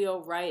the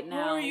studio right who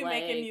are now. you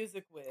making Like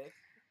music with?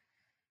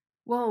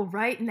 Well,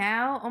 right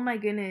now, oh my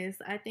goodness,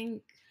 I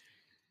think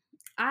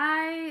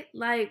I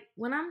like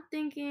when I'm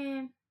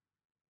thinking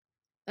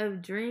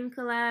of dream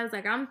collabs,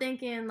 like I'm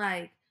thinking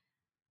like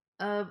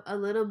of a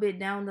little bit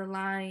down the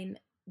line,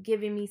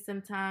 giving me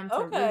some time to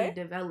really Okay.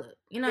 develop.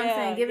 You know what I'm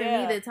saying? Yeah, Giving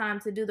me yeah. the time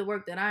to do the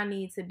work that I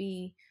need to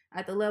be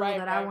at the level Right,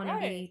 that I right, want to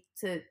right. be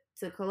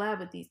to collab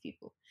with these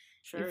people.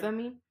 You sure. feel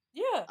me?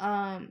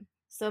 Yeah.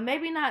 So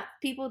maybe not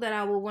people that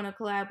I will want to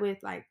collab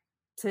with like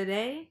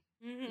today,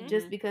 Mhm.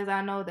 just Mm-hmm. because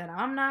I know that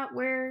I'm not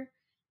where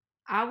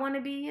I want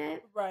to be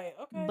yet. Right.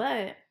 Okay.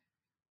 But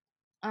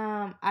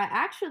I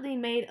actually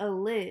made a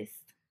list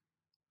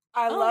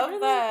I Oh, love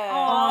really? that.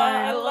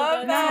 I on Oh, love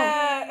that's no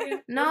that. sweet.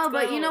 Let's no,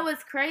 but you know go.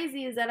 what's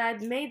crazy is that I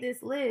made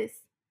this list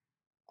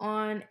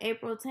on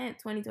April 10th,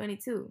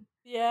 2022.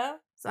 Yeah.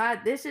 So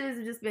this shit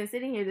has just been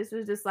sitting here. This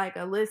was just like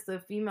a list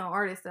of female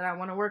artists that I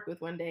want to work with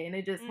one day, and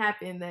it just Mm,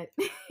 happened that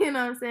you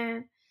know what I'm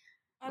saying.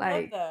 I love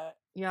Like that.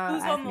 y'all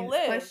Who's on asked the me this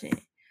list?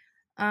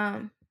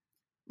 question.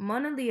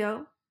 Mona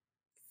Leo,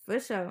 for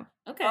sure.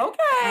 Okay.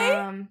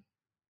 Okay.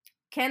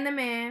 Ken the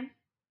Man.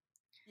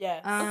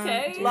 Yes.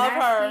 Okay. Love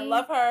her. Janaski.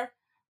 Love her.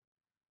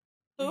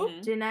 Who?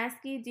 Mm-hmm.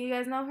 Janaski. Do you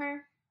guys know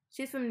her?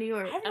 She's from New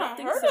York. I've I don't not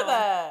think heard of so.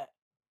 that.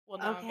 Well,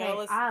 now I gotta Okay,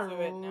 listen I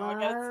to it. Now I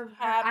gotta love her.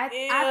 tap I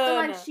feel in.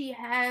 like she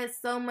has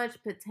so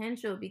much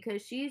potential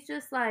because she's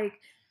just like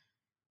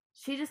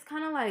she just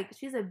kind of like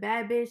she's a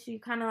bad bitch. She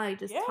kind of like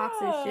just talks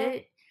her Yeah.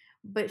 shit,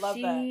 but Love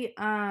that. she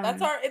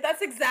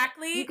That's you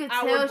exactly could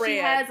our tell she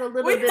brand. has a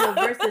little bit of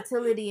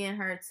versatility in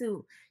her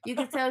too. You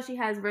could tell she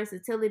has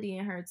versatility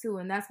in her too,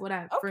 and that's what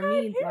for Okay,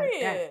 me like that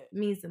period.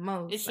 means the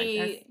most. Is Like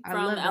that's she I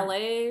from love that.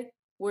 LA?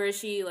 Where is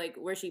she No,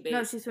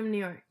 based? she's from New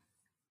York.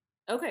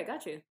 Okay,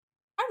 got you.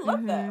 I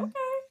love that. Mhm.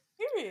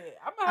 Okay, period.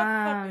 I'm gonna have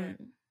to tap in.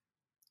 Um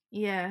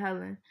yeah,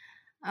 Helen.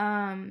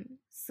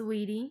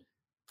 Sweetie.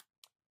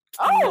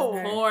 I love Of Oh,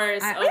 her.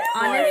 course, I of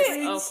course,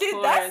 really? of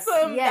Shit, that's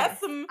course. some Yes. that's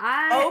some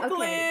Okay.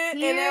 Oakland and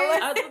Here's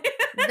LA.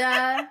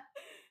 the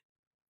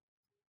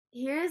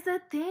here's the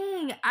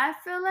thing. I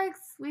feel like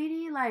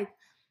Sweetie, like,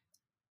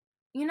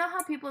 you know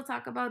how people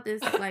talk about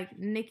this like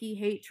Nicki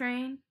hate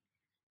train?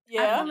 I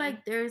Yeah. feel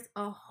like there's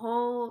a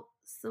whole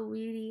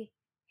Sweetie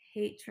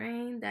hate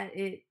train that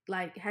it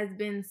like has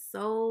been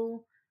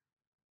so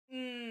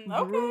Okay.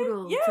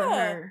 brutal to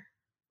Yeah. her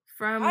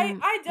from I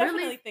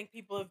definitely really think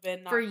people have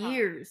been for not kind.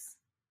 years.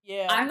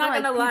 Yeah. I'm not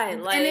feel gonna lie,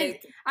 people, like, and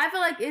I feel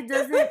like it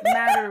doesn't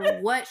matter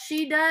what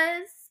she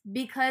does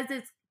because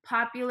it's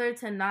popular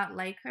to not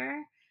like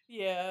her.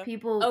 Yeah.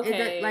 People,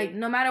 like,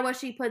 no matter what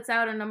she puts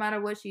out or no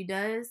matter what she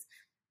does,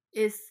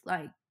 it's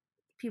like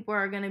people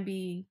are gonna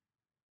be,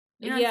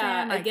 you know what I'm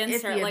saying? Like,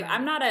 against her. iffy Like,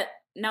 about I'm it.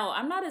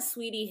 I'm not a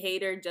Sweetie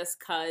hater just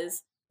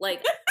cause.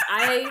 Like,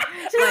 I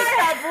I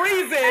have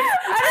reason.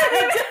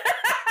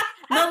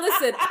 No,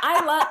 listen,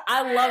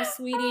 I love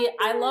Sweetie.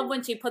 I love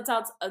when she puts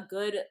out a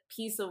good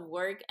piece of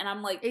work, and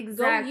I'm like,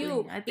 Exactly.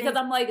 go you, because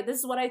I'm like, this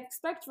is what I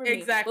expect from you.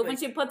 Exactly. But when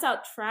she puts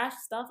out trash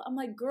stuff, I'm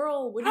like,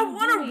 girl, what are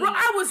you doing?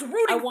 I was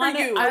rooting for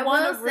you. I will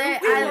want to say,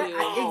 root for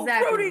you.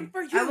 exactly. Rooting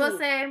for you. I will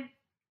say,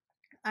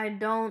 I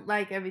don't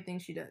like everything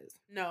she does.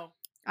 No.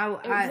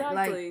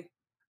 Exactly. Like,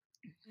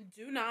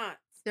 do not.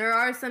 there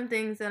are some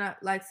things that I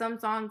like, some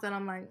songs that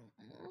I'm like,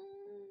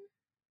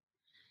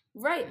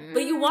 right,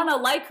 but you want to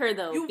like her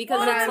though,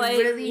 because it's like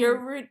really, you're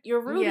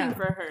rooting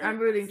for her. I'm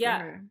rooting for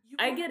her.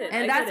 I get it,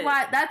 and that's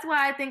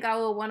why I think I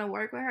will want to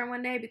work with her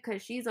one day,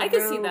 because she's I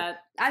can see that.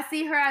 I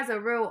see her as a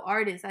real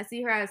artist. I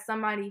see her as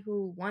somebody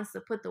who wants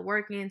to put the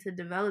work in to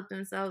develop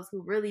themselves,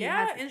 who really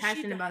has a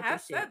passion about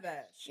this shit.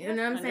 You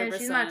know what I'm saying? 100%.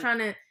 She's not trying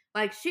to,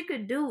 like, she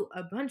could do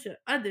a bunch of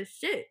other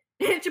shit.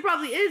 And she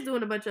probably is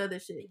doing a bunch of other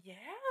shit. Yeah.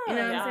 You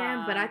know what I'm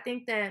saying? But I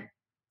think that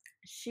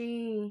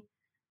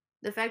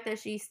the fact that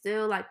she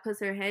still like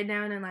puts her head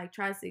down and like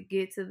tries to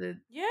get to the,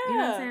 you know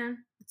what I'm saying,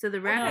 to the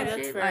rap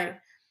and shit,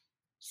 like,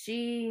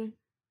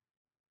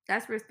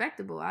 that's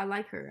respectable. I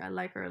like her. I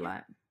like her a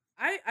lot.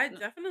 I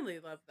definitely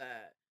love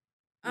that.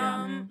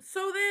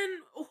 So then,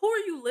 who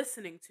are you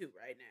listening to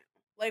right now?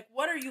 Like,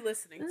 what are you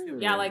listening to?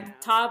 Yeah, like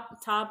now?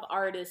 top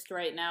artists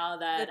right now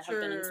that have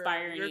been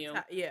inspiring you.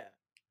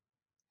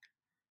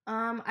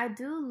 I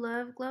do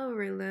love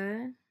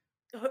Glorilla.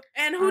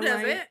 And who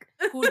doesn't?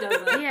 Who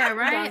doesn't? Yeah,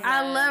 right.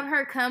 I love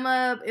her come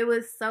up. It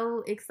was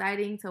so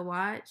exciting to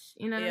watch.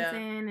 You know what I'm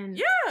saying? And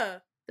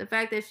the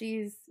fact that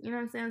she's, you know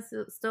what I'm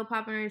saying, still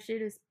popping her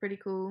shit is pretty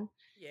cool.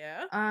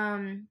 Yeah.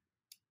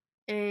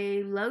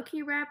 A low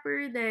key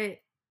rapper that,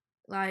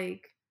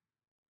 like,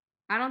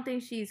 I don't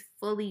think she's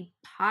fully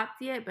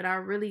popped yet, but I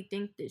really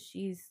think that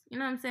she's, you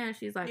know what I'm saying,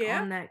 she's like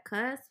on that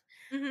cusp.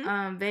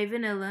 Vay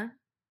Vanilla.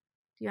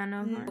 Do y'all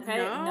know her? Okay,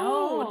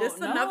 no, this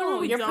is another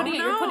one you're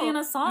putting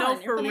us on. No,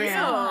 for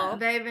real.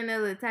 Vay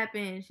Vanilla, tap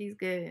in. She's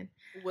good.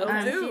 Will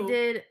do. She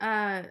did.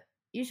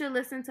 You should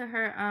listen to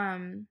her.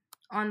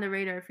 On the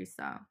Radar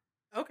freestyle.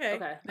 Okay.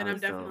 Then I'm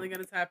definitely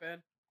gonna tap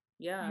in.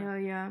 Yeah. Hell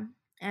yeah.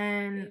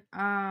 And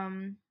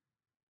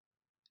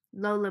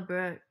Lola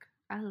Brooke.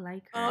 I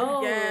like her.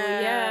 Oh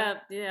yeah.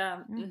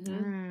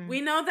 Mm-hmm.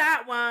 We know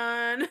that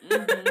one.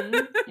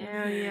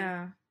 Hell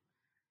yeah.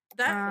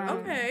 That's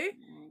okay.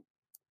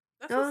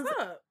 That's what's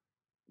up.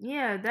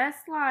 Yeah, that's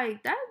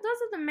like that.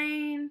 Those are the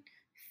main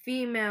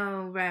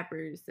female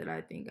rappers that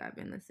I think I've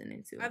been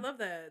listening to. I love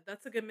that.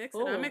 That's a good mix,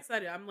 and I'm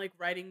excited. I'm like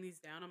writing these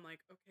down. I'm like,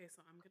 okay,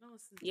 so I'm gonna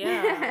listen to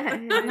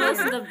I'm gonna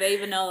listen to Vay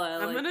Vanilla.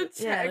 I'm gonna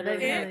check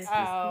it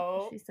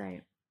out. She's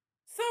saying.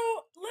 So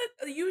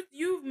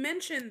you've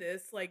mentioned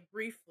this like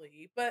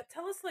briefly, but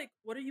tell us, like,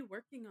 what are you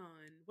working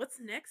on? What's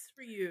next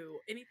for you?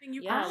 Anything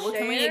you can share? What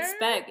can we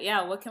expect?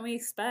 Yeah, what can we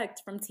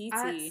expect from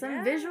TeeTee?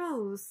 Some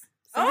visuals.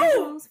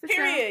 Visuals,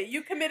 period. Sure.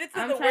 You committed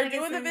to we're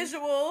doing the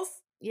visuals.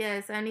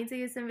 Yes, I need to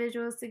get some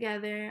visuals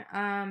together.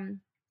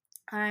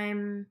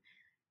 I'm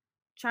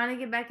trying to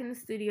get back in the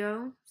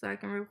studio so I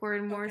can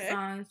record more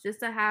songs.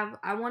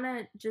 I want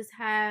to just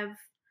have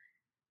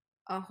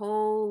a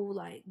whole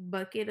like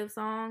bucket of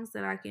songs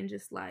that I can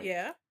just like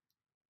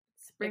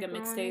like a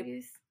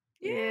mixtape.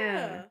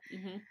 Yeah.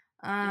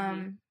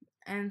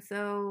 And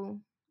so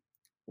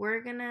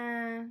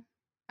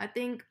I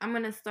think I'm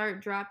gonna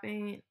start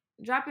dropping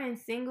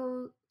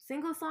single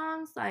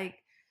songs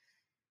like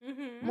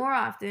more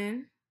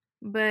often,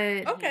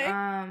 but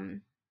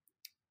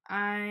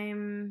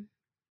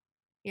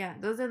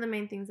those are the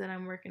main things that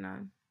I'm working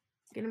on.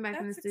 Getting back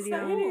in the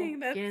studio,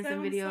 getting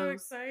some videos, so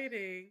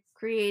exciting,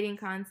 creating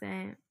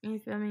content. You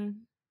feel me?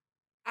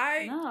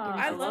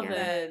 I love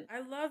that.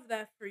 I love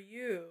that for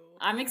you.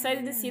 I'm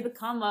excited to see the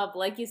come up.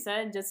 Like you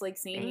said, just like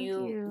seeing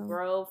you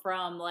grow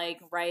from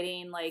like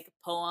writing like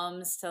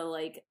poems to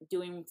like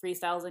doing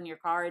freestyles in your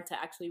car to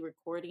actually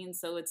recording.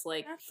 So it's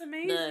like that's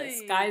amazing. The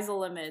sky's the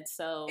limit.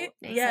 So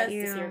yes,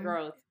 to see your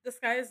growth. The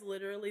sky is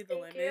literally the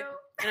limit.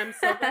 And I'm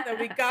so glad that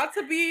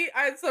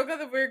I'm so glad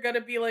that we're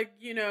gonna be like,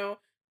 you know,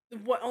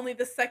 only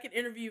the second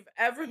interview you've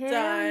ever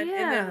done, and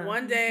then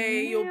one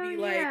day you'll be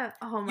like,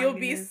 you'll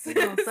be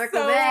circle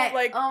back.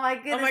 Like, oh my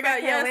goodness, I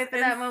can't wait for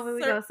that moment.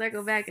 We gonna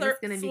circle back, and it's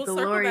gonna be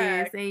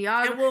glorious, and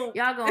y'all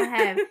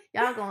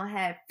gonna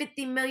have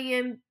 50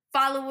 million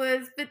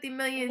followers, 50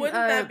 million Wouldn't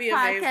that be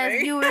podcast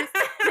amazing? viewers.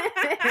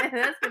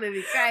 That's gonna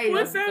be crazy.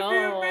 Wouldn't that be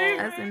amazing?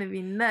 That's gonna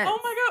be nuts. Oh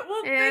my god!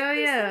 Well, Hell thank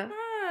you yeah. so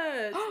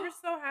much. We're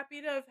so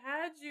happy to have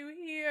had you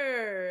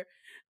here.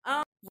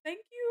 Thank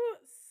you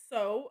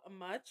so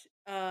much.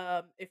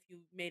 If you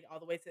made it all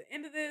the way to the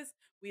end of this,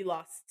 we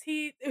lost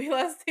T. We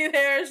lost T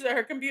there.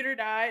 Her computer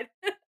died.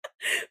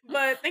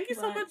 But thank you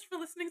so But- much for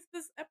listening to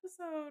this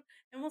episode,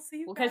 and we'll see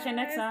you. We'll guys catch you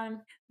next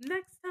time.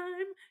 Next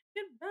time.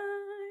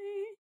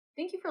 Goodbye.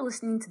 Thank you for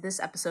listening to this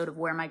episode of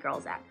Where My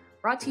Girl's At,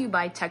 brought to you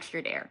by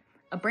Textured Air,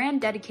 a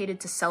brand dedicated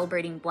to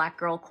celebrating Black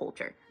girl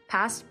culture,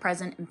 past,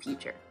 present, and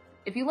future.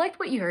 If you liked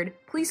what you heard,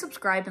 please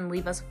subscribe and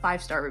leave us a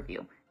 5-star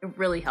review. It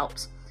really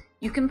helps.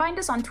 You can find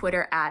us on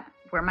Twitter at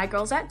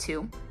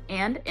WhereMyGirlsAt2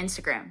 and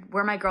Instagram,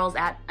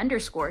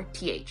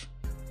 WhereMyGirlsAt_TH.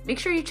 Make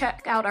sure you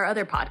check out our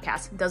other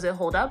podcasts, Does It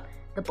Hold Up?,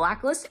 The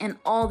Blacklist, and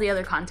all the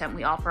other content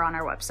we offer on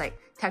our website,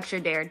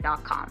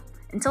 texturedair.com.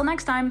 Until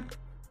next time!